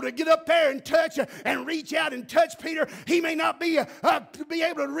not be able to get up there and touch and reach out and touch Peter. He may not be able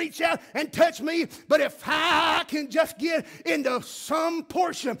to reach out and touch me. But if I can just get into some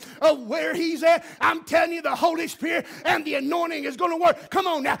portion of where he's at, I'm telling you, the Holy Spirit and the anointing is going to work. Come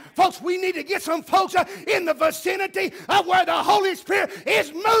on now, folks, we need to get some folks in the vicinity of where the Holy Spirit is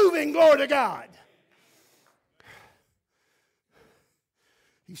moving, glory to God.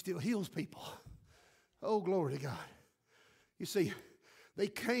 He still heals people. Oh, glory to God. You see, they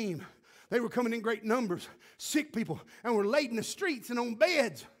came. They were coming in great numbers, sick people, and were laid in the streets and on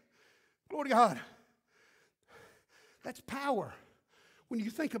beds. Glory to God. That's power. When you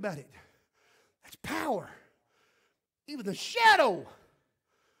think about it, that's power. Even the shadow.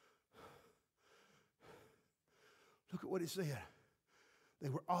 Look at what it said. They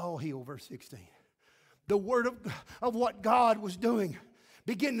were all healed, verse 16. The word of what God was doing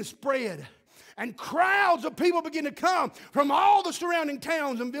began to spread. And crowds of people began to come from all the surrounding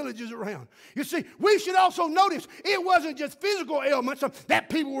towns and villages around. You see, we should also notice it wasn't just physical ailments that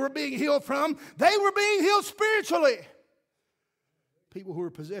people were being healed from. They were being healed spiritually. People who were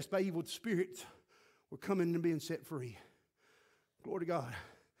possessed by evil spirits were coming and being set free. Glory to God.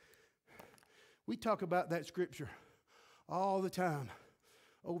 We talk about that scripture all the time.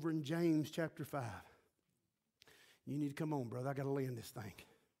 Over in James chapter 5. You need to come on, brother. I got to lay in this thing.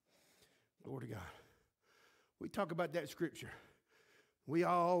 Glory to God. We talk about that scripture. We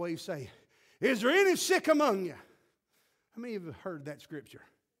always say, is there any sick among you? How many of you have heard that scripture?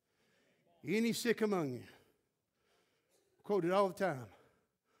 Any sick among you? Quoted all the time.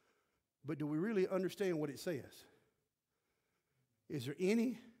 But do we really understand what it says? Is there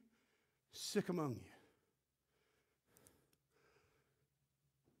any sick among you?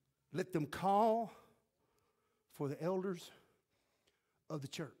 Let them call for the elders of the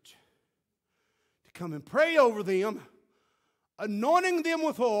church to come and pray over them, anointing them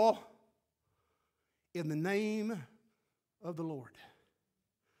with oil in the name of the Lord.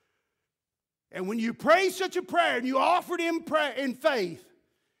 And when you pray such a prayer and you offer it in prayer in faith,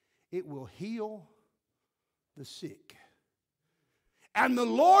 it will heal the sick. And the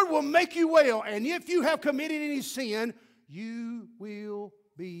Lord will make you well. And if you have committed any sin, you will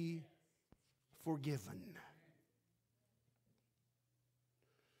be forgiven.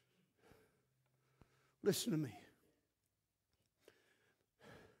 Listen to me.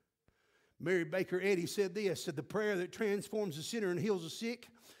 Mary Baker Eddy said this, said the prayer that transforms the sinner and heals the sick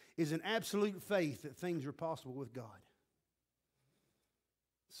is an absolute faith that things are possible with God.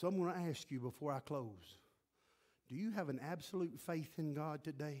 So I'm going to ask you before I close, do you have an absolute faith in God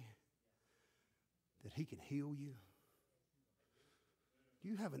today that He can heal you? Do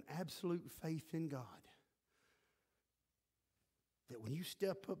you have an absolute faith in God that when you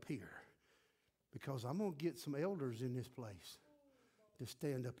step up here, because I'm going to get some elders in this place to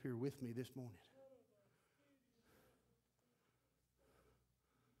stand up here with me this morning.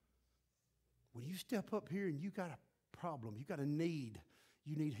 When you step up here and you got a problem, you got a need,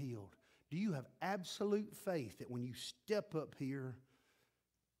 you need healed, do you have absolute faith that when you step up here,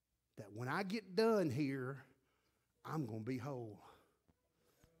 that when I get done here, I'm going to be whole?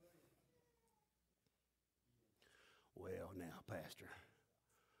 Well, now, Pastor,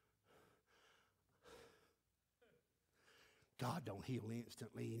 God don't heal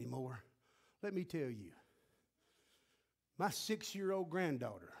instantly anymore. Let me tell you, my 6-year-old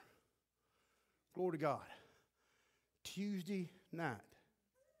granddaughter, glory to God, Tuesday night,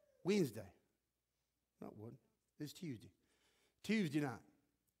 Wednesday, not one, it's Tuesday night,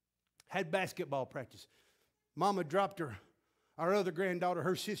 had basketball practice. Mama dropped our other granddaughter,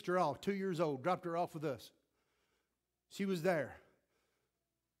 her sister off, 2 years old, dropped her off with us. She was there.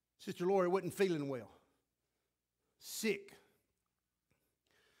 Sister Lori wasn't feeling well. Sick.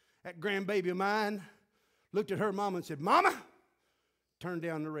 That grandbaby of mine looked at her mama and said, Mama, turn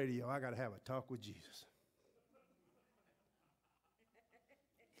down the radio. I got to have a talk with Jesus.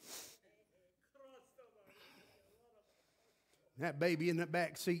 That baby in that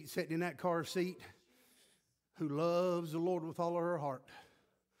back seat, sitting in that car seat, who loves the Lord with all of her heart,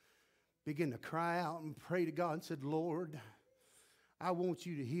 began to cry out and pray to God and said, Lord, I want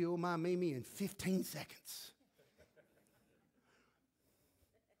you to heal my Mimi in 15 seconds.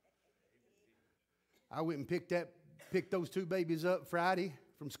 I went and picked those two babies up Friday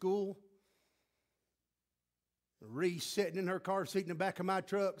from school. Reese, sitting in her car seat in the back of my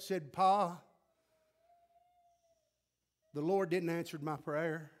truck, said, Pa, the Lord didn't answer my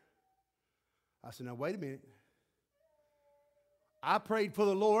prayer. I said, now wait a minute. I prayed for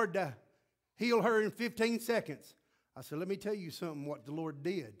the Lord to heal her in 15 seconds. I said, let me tell you something what the Lord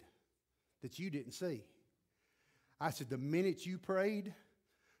did that you didn't see. I said, the minute you prayed,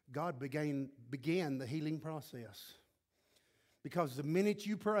 God began the healing process. Because the minute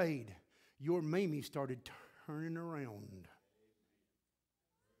you prayed, your Mimi started turning around.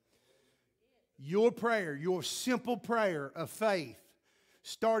 Your prayer, your simple prayer of faith,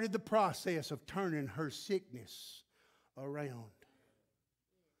 started the process of turning her sickness around.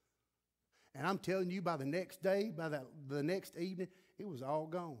 And I'm telling you, by the next day, the next evening, it was all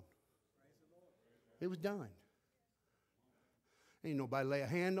gone. It was done. Ain't nobody lay a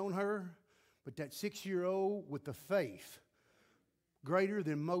hand on her, but that 6-year-old with the faith greater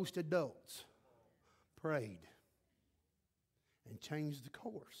than most adults prayed and changed the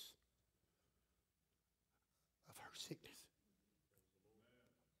course of her sickness.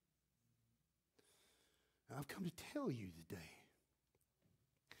 I've come to tell you today,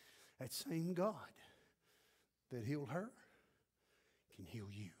 that same God that healed her can heal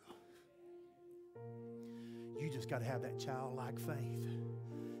you. You just got to have that childlike faith.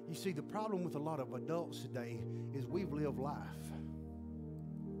 You see, the problem with a lot of adults today is we've lived life.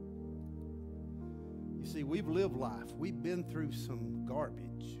 You see, we've lived life. We've been through some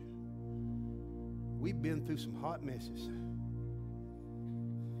garbage. We've been through some hot messes.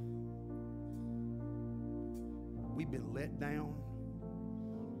 We've been let down.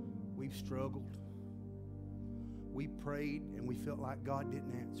 We've struggled. We prayed and we felt like God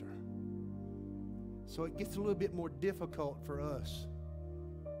didn't answer. So it gets a little bit more difficult for us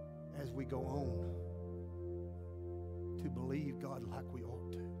as we go on to believe God like we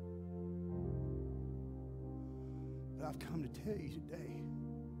ought to. But I've come to tell you today,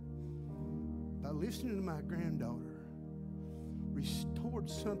 by listening to my granddaughter, restored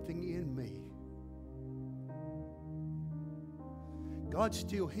something in me. God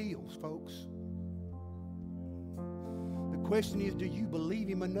still heals, folks. The question is, do you believe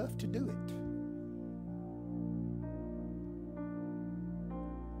Him enough to do it?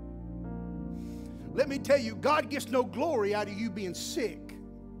 Let me tell you, God gets no glory out of you being sick.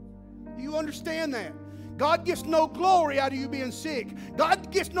 Do you understand that? God gets no glory out of you being sick. God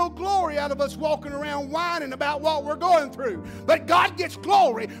gets no glory out of us walking around whining about what we're going through. But God gets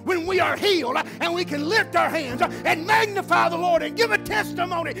glory when we are healed and we can lift our hands and magnify the Lord and give a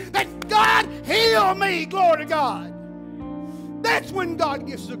testimony that God healed me. Glory to God. That's when God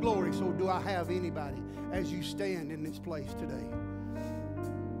gets the glory. So do I have anybody as you stand in this place today?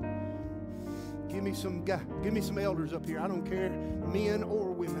 Give me some elders up here. I don't care, men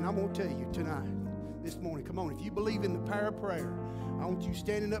or women. I'm going to tell you tonight, this morning, come on. If you believe in the power of prayer, I want you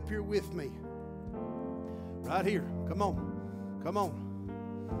standing up here with me. Right here. Come on. Come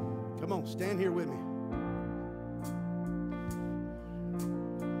on. Come on. Stand here with me.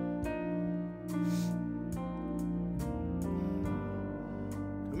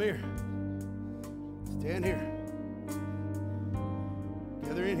 Come here. Stand here.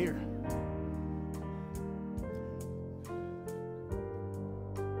 Gather in here.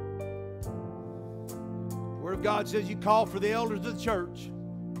 God says you call for the elders of the church.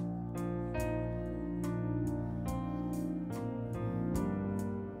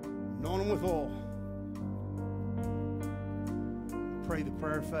 Anoint them with oil. Pray the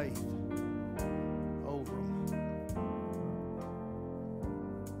prayer of faith over them.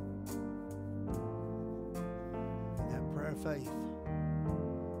 And that prayer of faith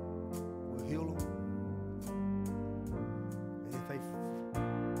will heal them.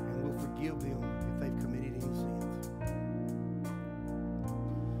 And will forgive them if they've committed any sins.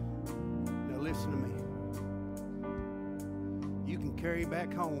 Now listen to me. You can carry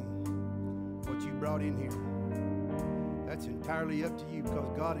back home what you brought in here. That's entirely up to you, because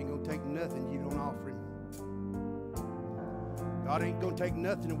God ain't going to take nothing you don't offer Him. God ain't going to take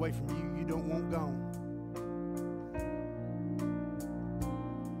nothing away from you you don't want gone.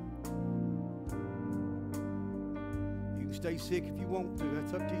 You can stay sick if you want to.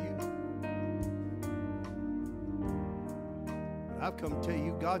 That's up to you. But I've come to tell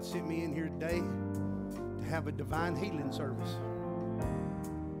you, God sent me in here today to have a divine healing service.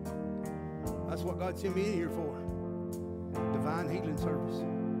 That's what God sent me in here for. Divine healing service.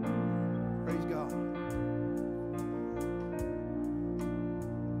 Praise God.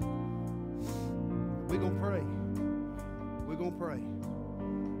 We're going to pray. We're going to pray.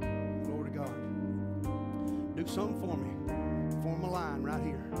 Glory to God. Do something for me. Form a line right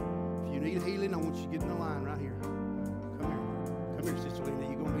here. If you need a healing, I want you to get in the line right here. Come here. Come here, Sister Linda.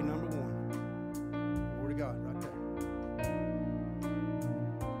 You're going to be number one. Glory to God, right there.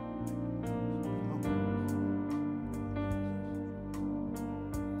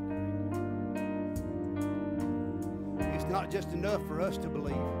 It's not just enough for us to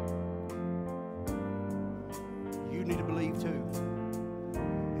believe. You need to believe too.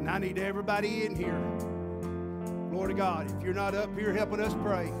 And I need everybody in here. Glory to God. If you're not up here helping us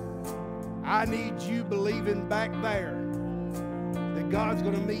pray, I need you believing back there that God's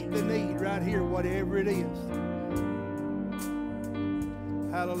going to meet the need right here, whatever it is.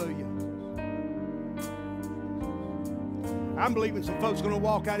 Hallelujah. I'm believing some folks are going to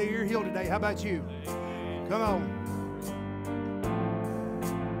walk out of here healed today. How about you? Come on.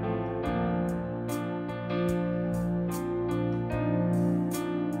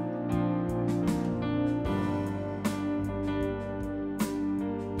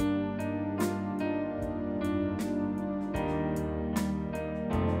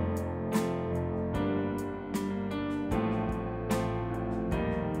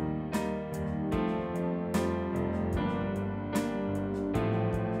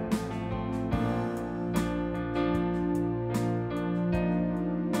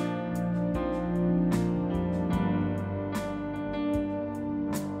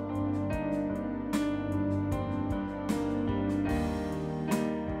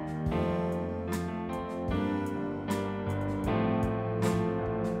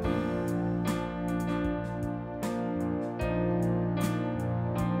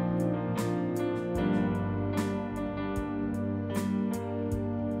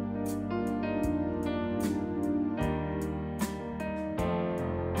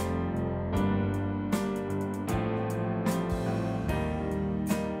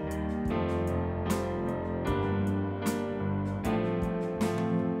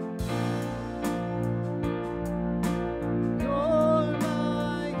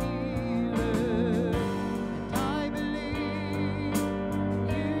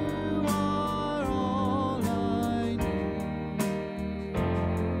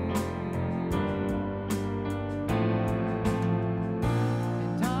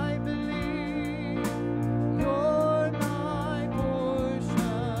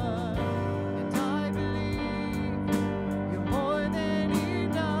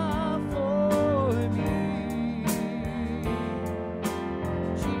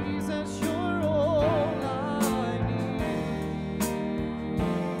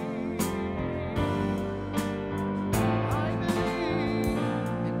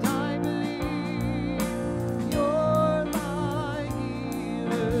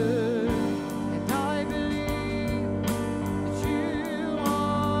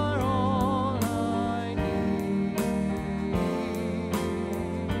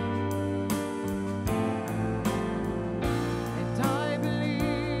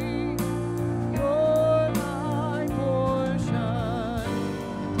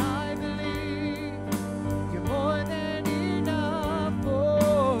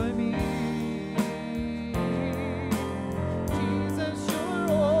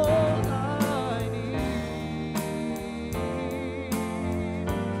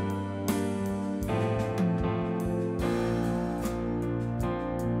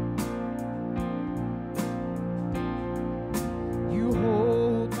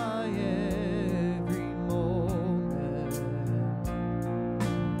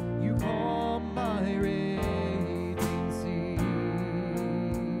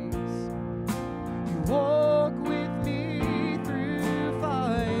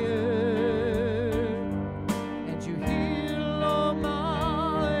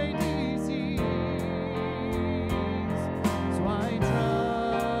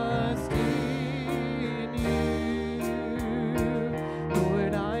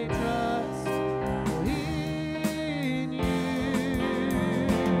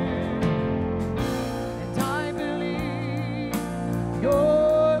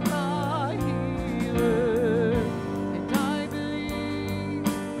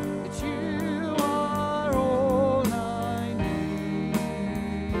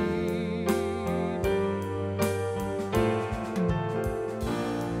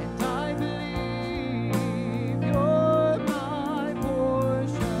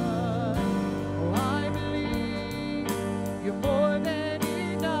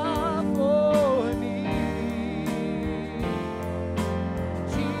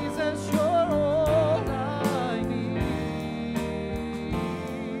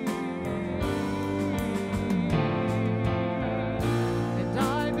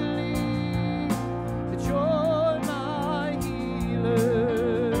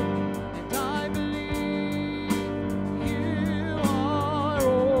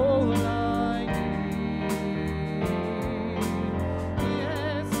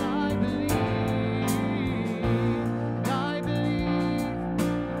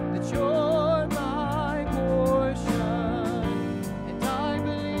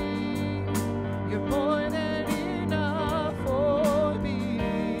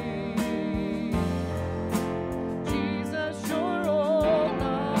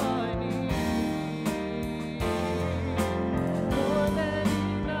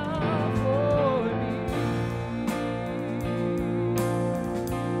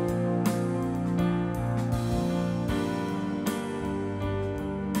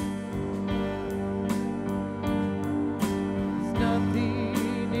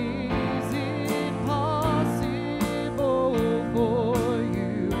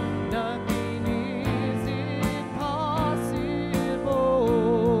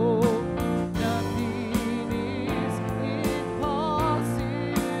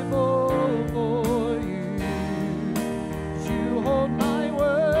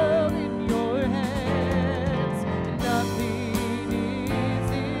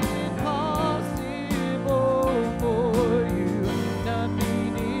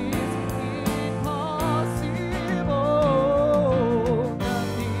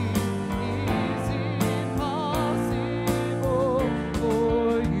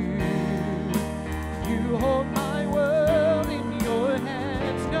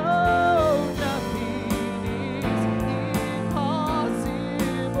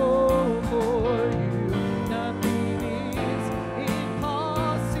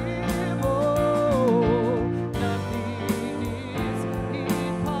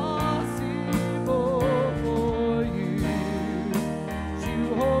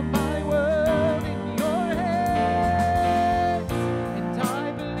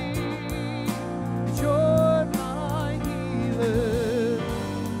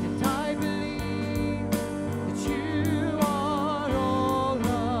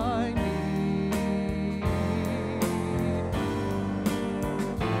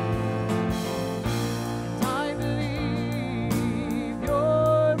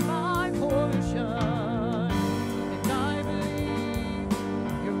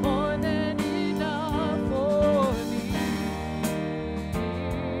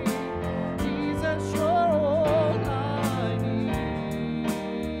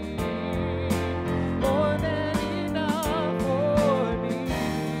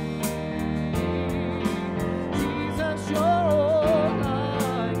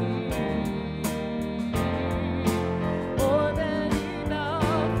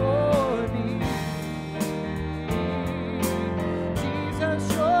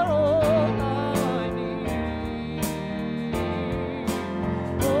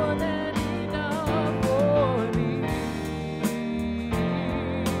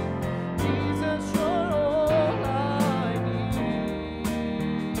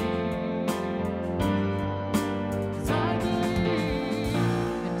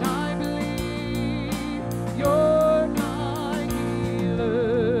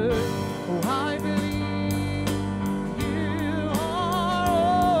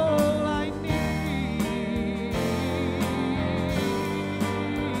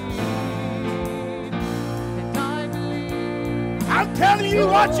 I'm telling you,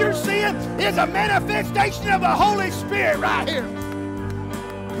 what you're seeing is a manifestation of the Holy Spirit right here.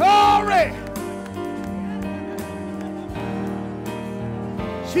 Glory.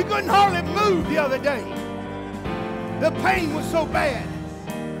 She couldn't hardly move the other day. The pain was so bad.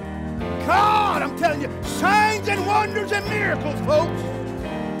 God, I'm telling you, signs and wonders and miracles, folks.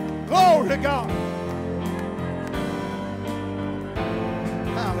 Glory to God.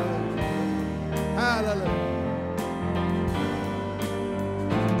 Hallelujah. Hallelujah.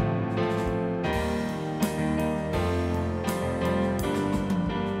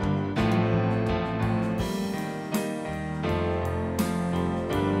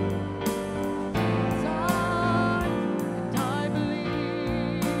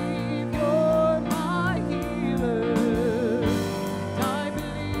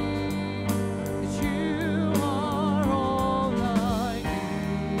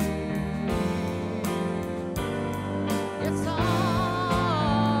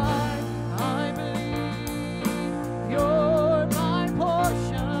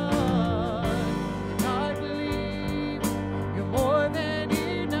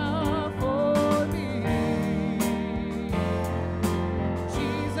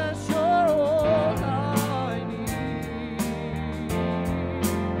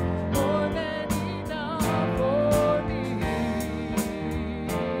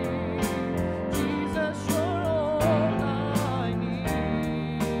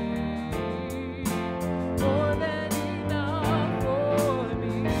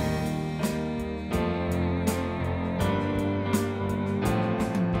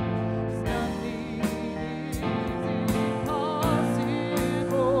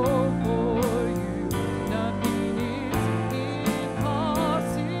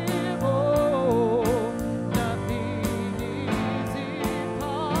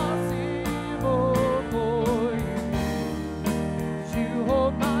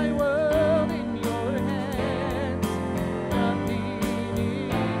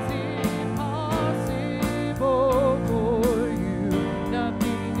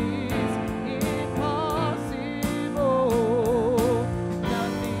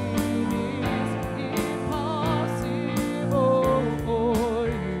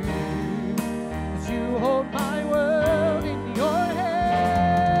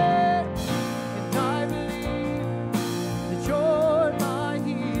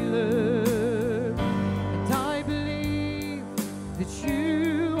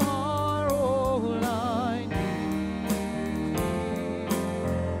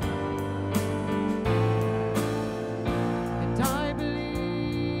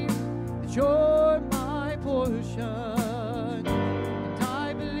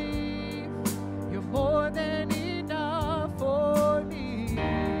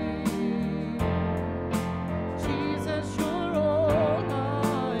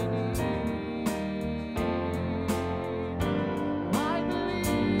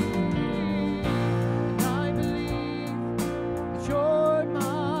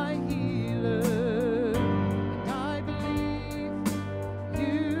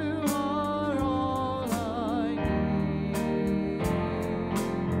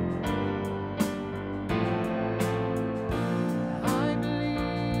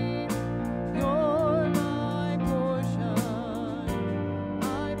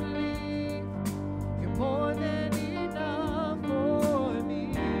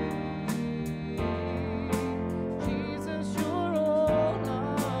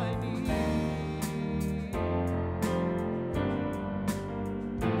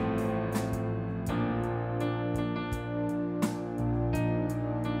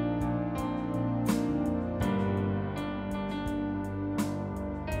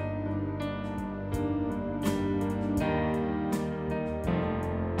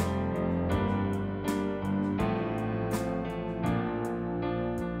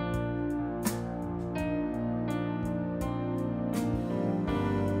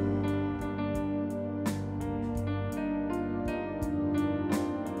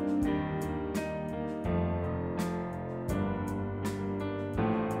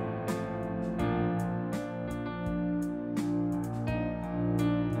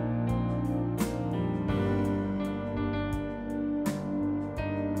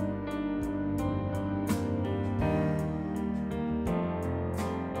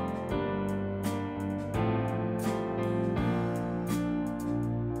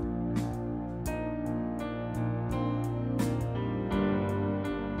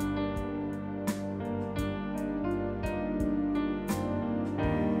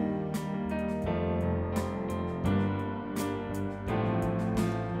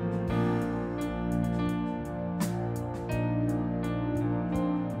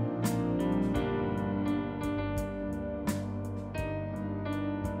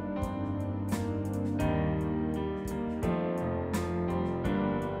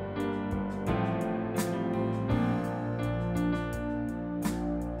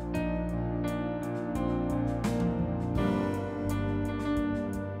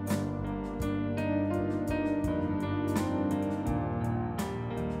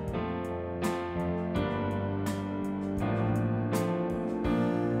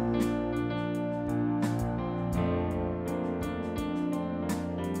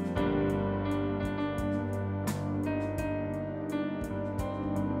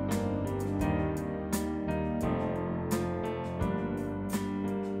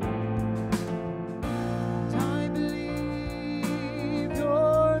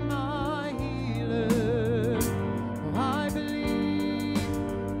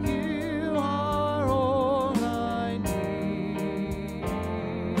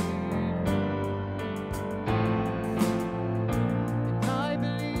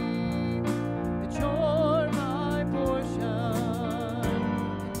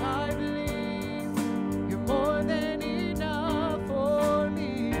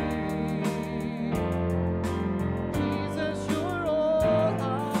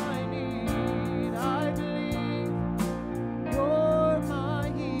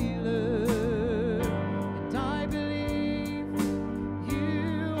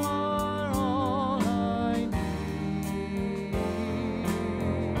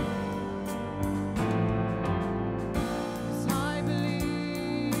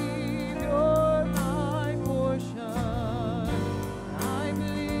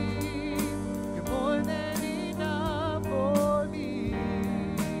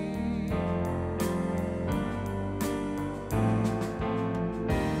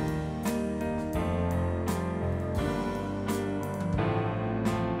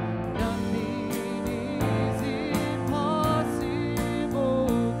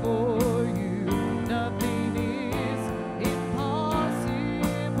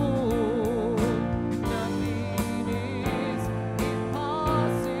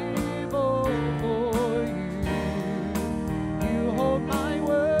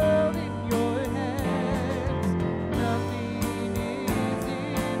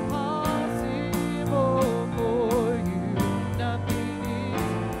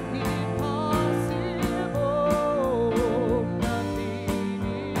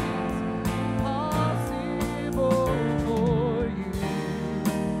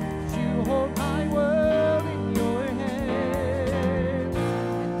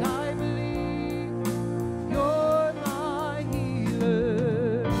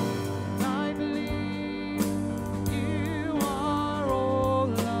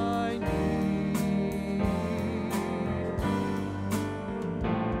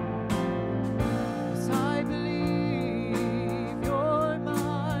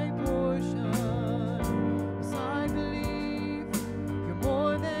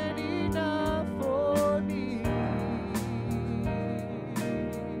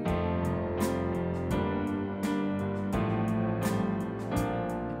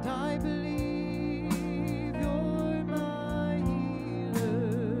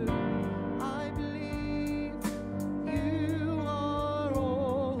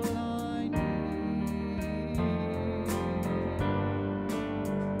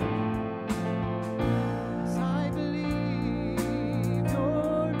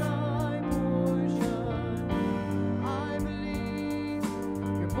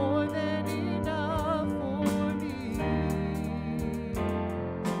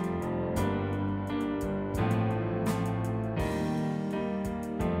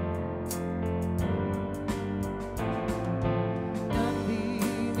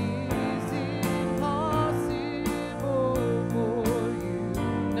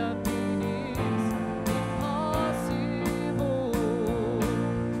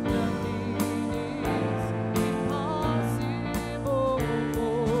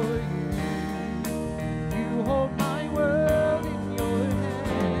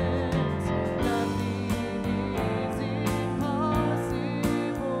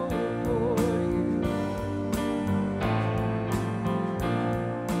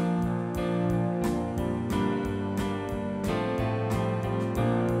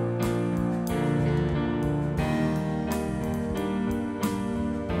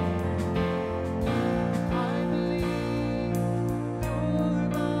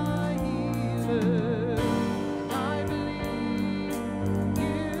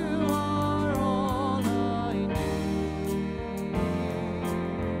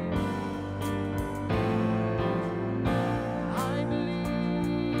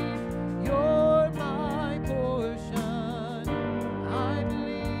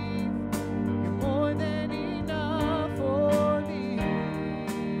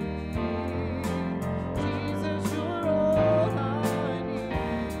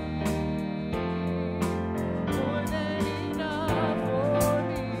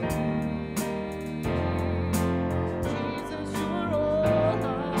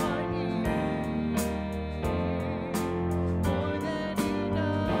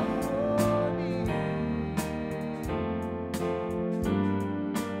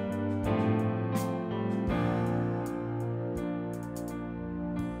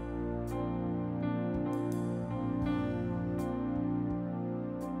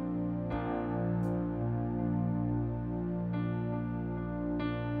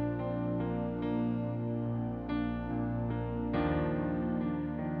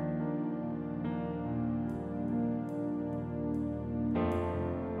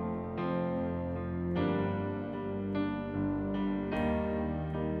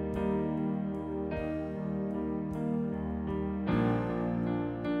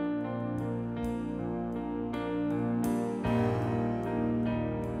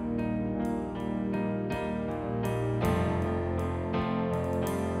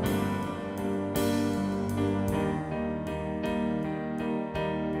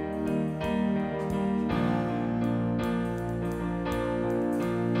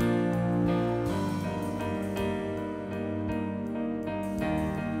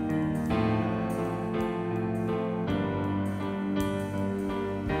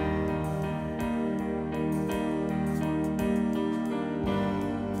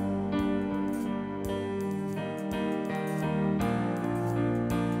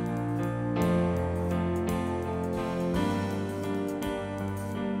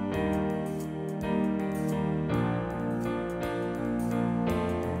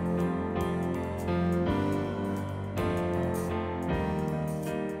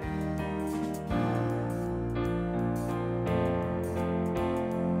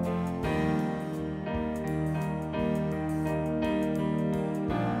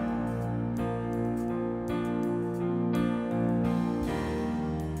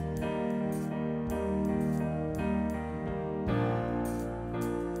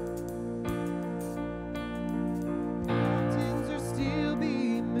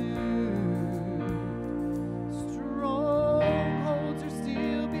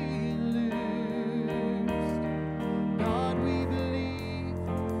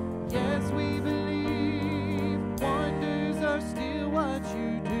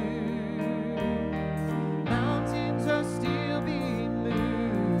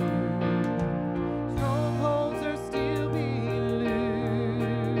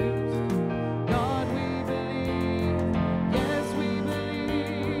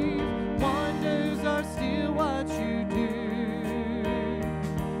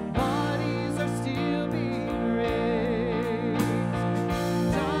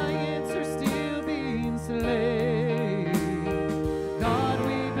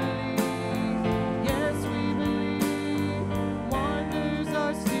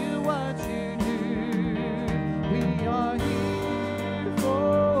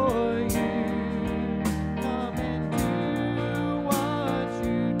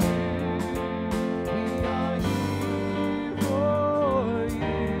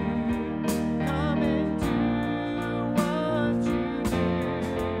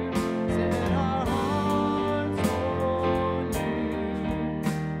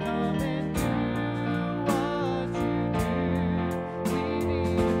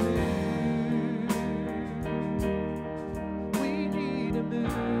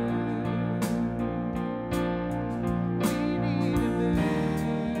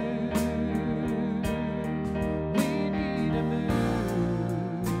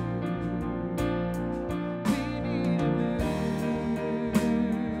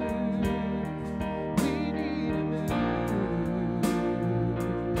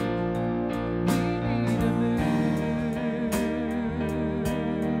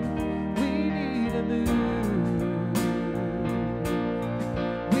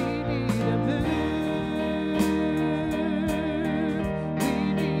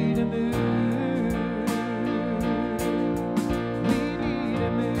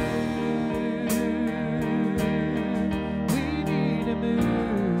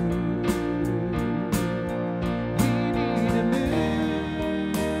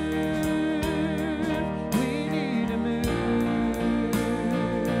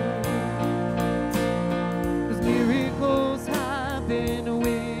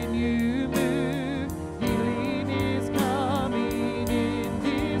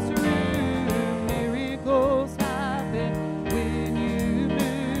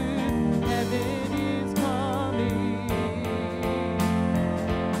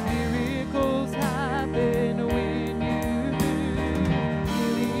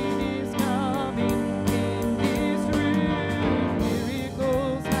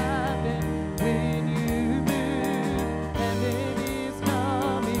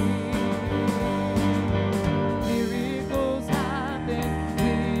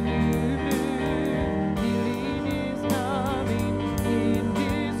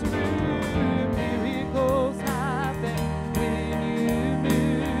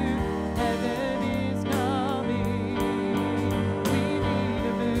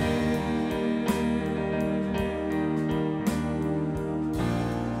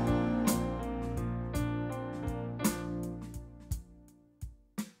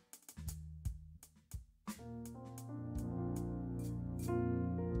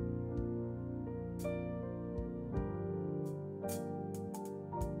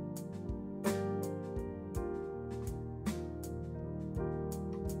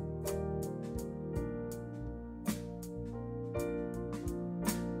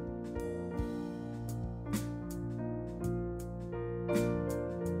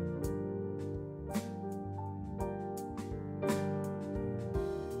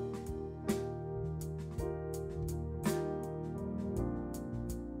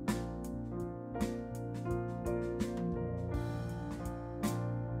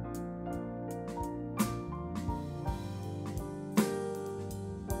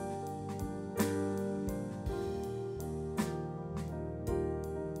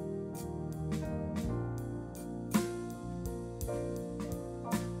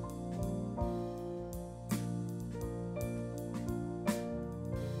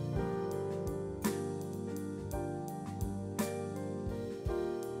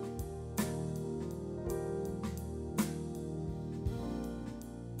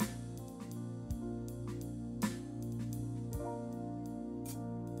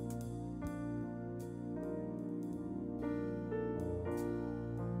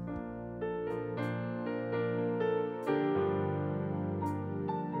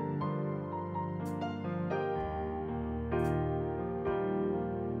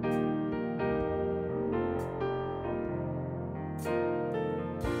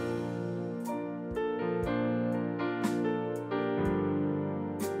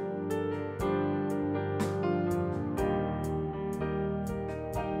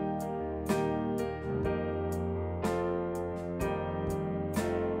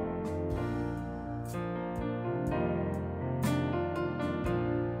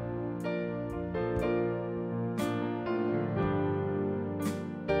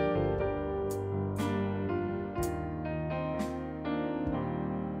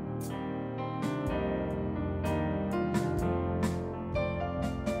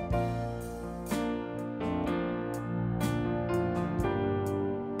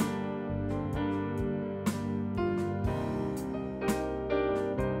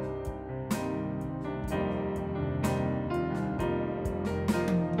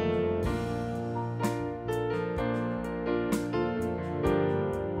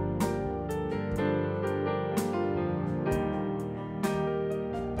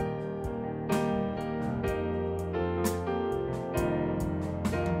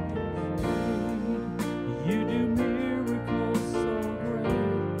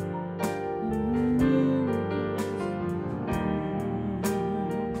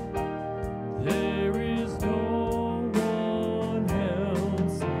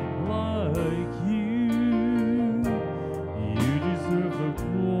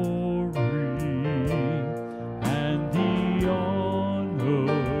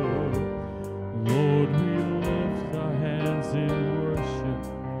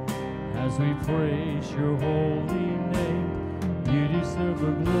 as we praise your holy name. You deserve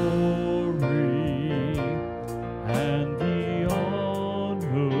the glory and the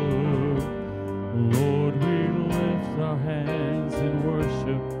honor. Lord, we lift our hands in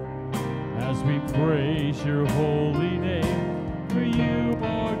worship as we praise your holy name. For you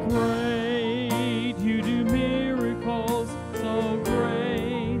are great, you do miracles so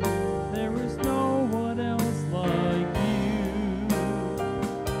great. There is no one else like you.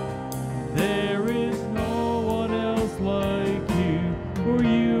 There is no one else like you. For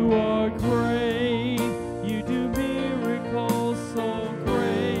you are great, you do miracles so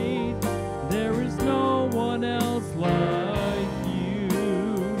great. There is no one else like you.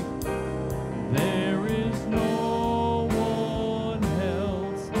 There is no one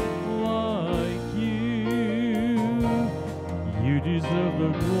else like you. You deserve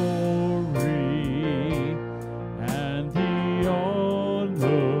the glory and the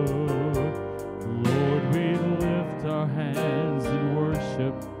honor. Lord, we lift our hands in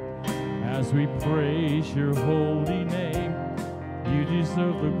worship as we praise your holy name. You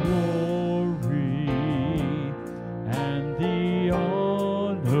deserve the glory and the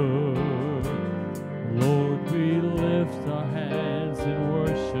honor. Lord, we lift our hands in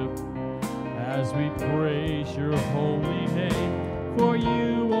worship as we praise your holy name. For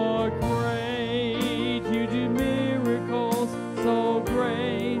you are great, you do miracles so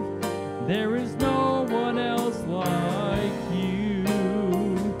great. There is no one else like you.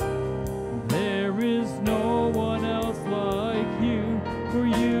 There is no one else like you. For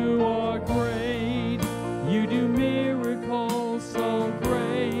you are great, you do miracles so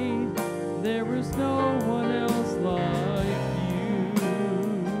great. There is no one else like you.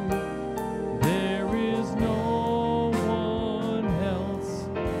 There is no one else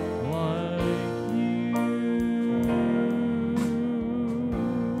like you.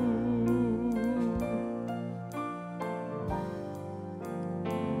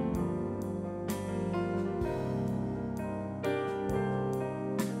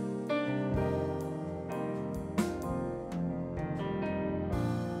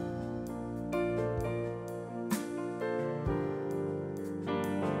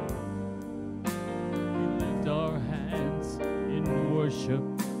 Lift our hands in worship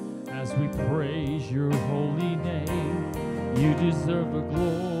as we praise your holy name. You deserve the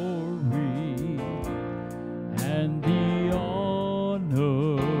glory and the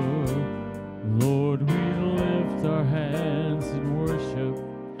honor. Lord, we lift our hands in worship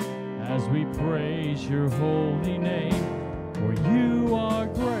as we praise your holy name. For you are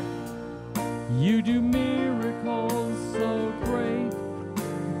great, you do miracles so great.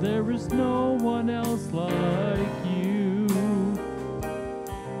 There is no one else like you.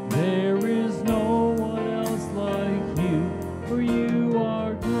 There is no one else like you. For you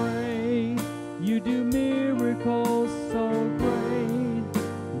are great, you do miracles so great.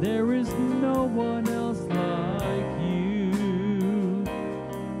 There is no one else like you.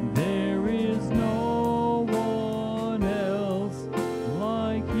 There is no one else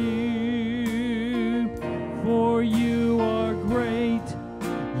like you. For you are great,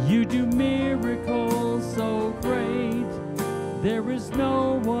 you do miracles so great. There is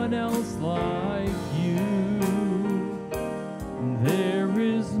no one else like you. There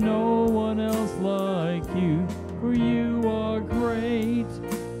is no one else like you.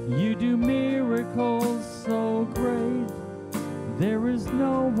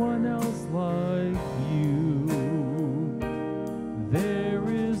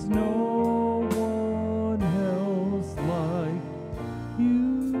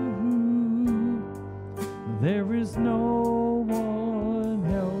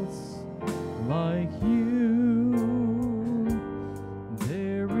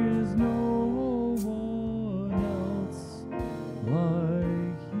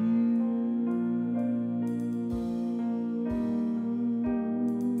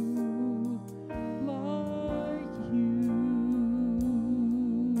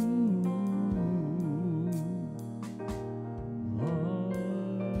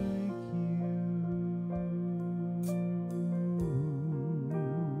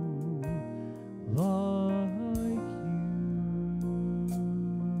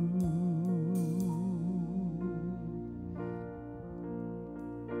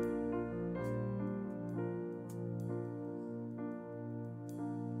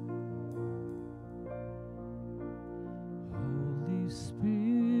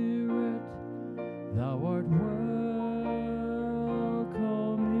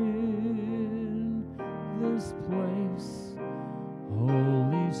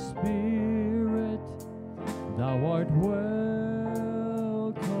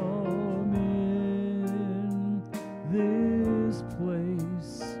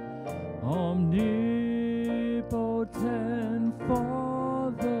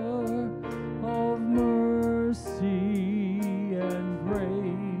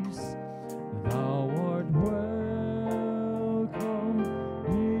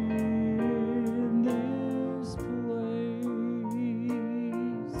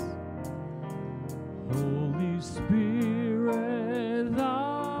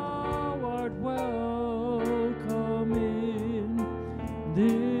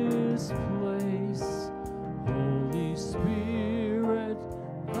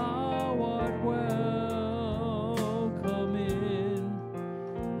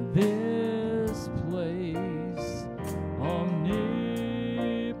 this place. Omnipotent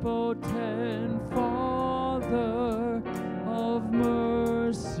Father of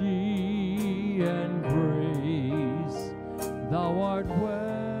mercy and grace, thou art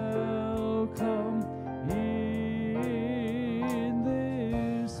welcome in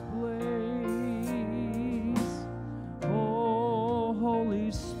this place. Oh,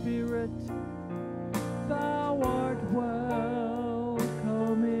 Holy Spirit, thou art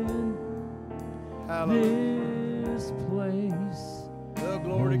welcome in this place. Oh,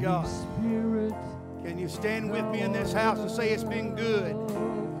 glory to God. Spirit, Can you stand with me in this house and say it's been good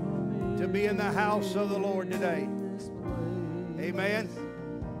to be in the house of the Lord today? Amen.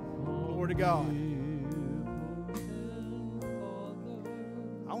 Glory to God.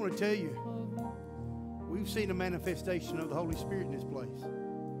 I want to tell you, we've seen a manifestation of the Holy Spirit in this place.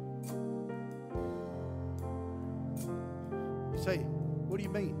 You say, what do you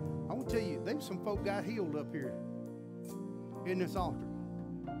mean? I want to tell you, there's some folk got healed up here in this altar.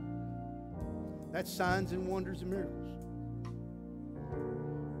 That's signs and wonders and miracles.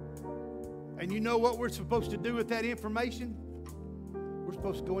 And you know what we're supposed to do with that information? We're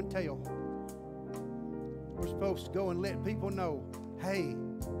supposed to go and tell. We're supposed to go and let people know, hey,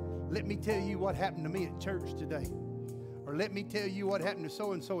 let me tell you what happened to me at church today. Or let me tell you what happened to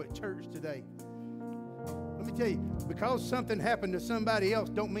so-and-so at church today. Let me tell you, because something happened to somebody else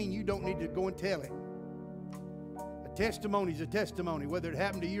don't mean you don't need to go and tell it. A testimony is a testimony, whether it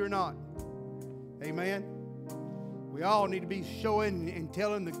happened to you or not. Amen. We all need to be showing and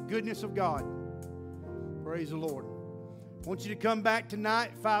telling the goodness of God. Praise the Lord. I want you to come back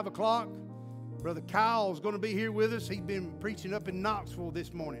tonight at 5 o'clock. Brother Kyle's going to be here with us. He's been preaching up in Knoxville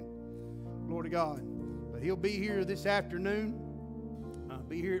this morning. Glory to God. But he'll be here this afternoon.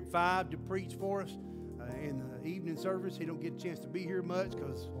 Be here at 5 to preach for us in the evening service. He don't get a chance to be here much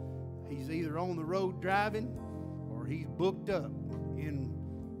because he's either on the road driving or he's booked up in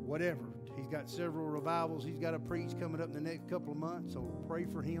whatever. He's got several revivals he's got to preach coming up in the next couple of months, so pray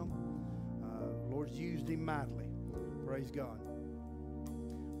for him. The Lord's used him mightily. Praise God.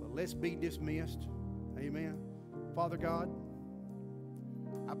 But let's be dismissed. Amen. Father God,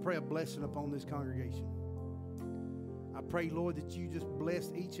 I pray a blessing upon this congregation. I pray, Lord, that you just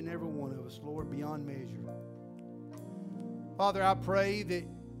bless each and every one of us, Lord, beyond measure. Father, I pray that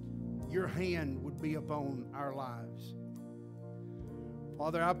your hand would be upon our lives.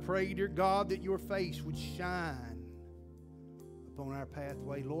 Father, I pray, dear God, that your face would shine upon our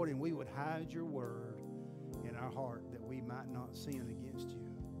pathway, Lord, and we would hide your word in our heart that we might not sin against you.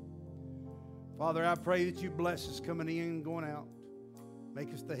 Father, I pray that you bless us coming in and going out.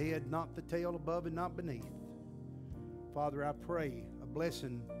 Make us the head, not the tail, above and not beneath. Father, I pray a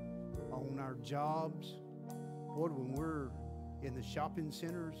blessing on our jobs. Lord, when we're in the shopping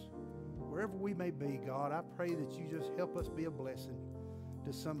centers, wherever we may be, God, I pray that you just help us be a blessing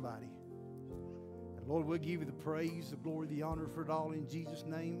to somebody. And Lord, we'll give you the praise, the glory, the honor for it all in Jesus'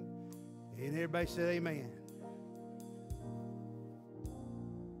 name. And everybody said amen.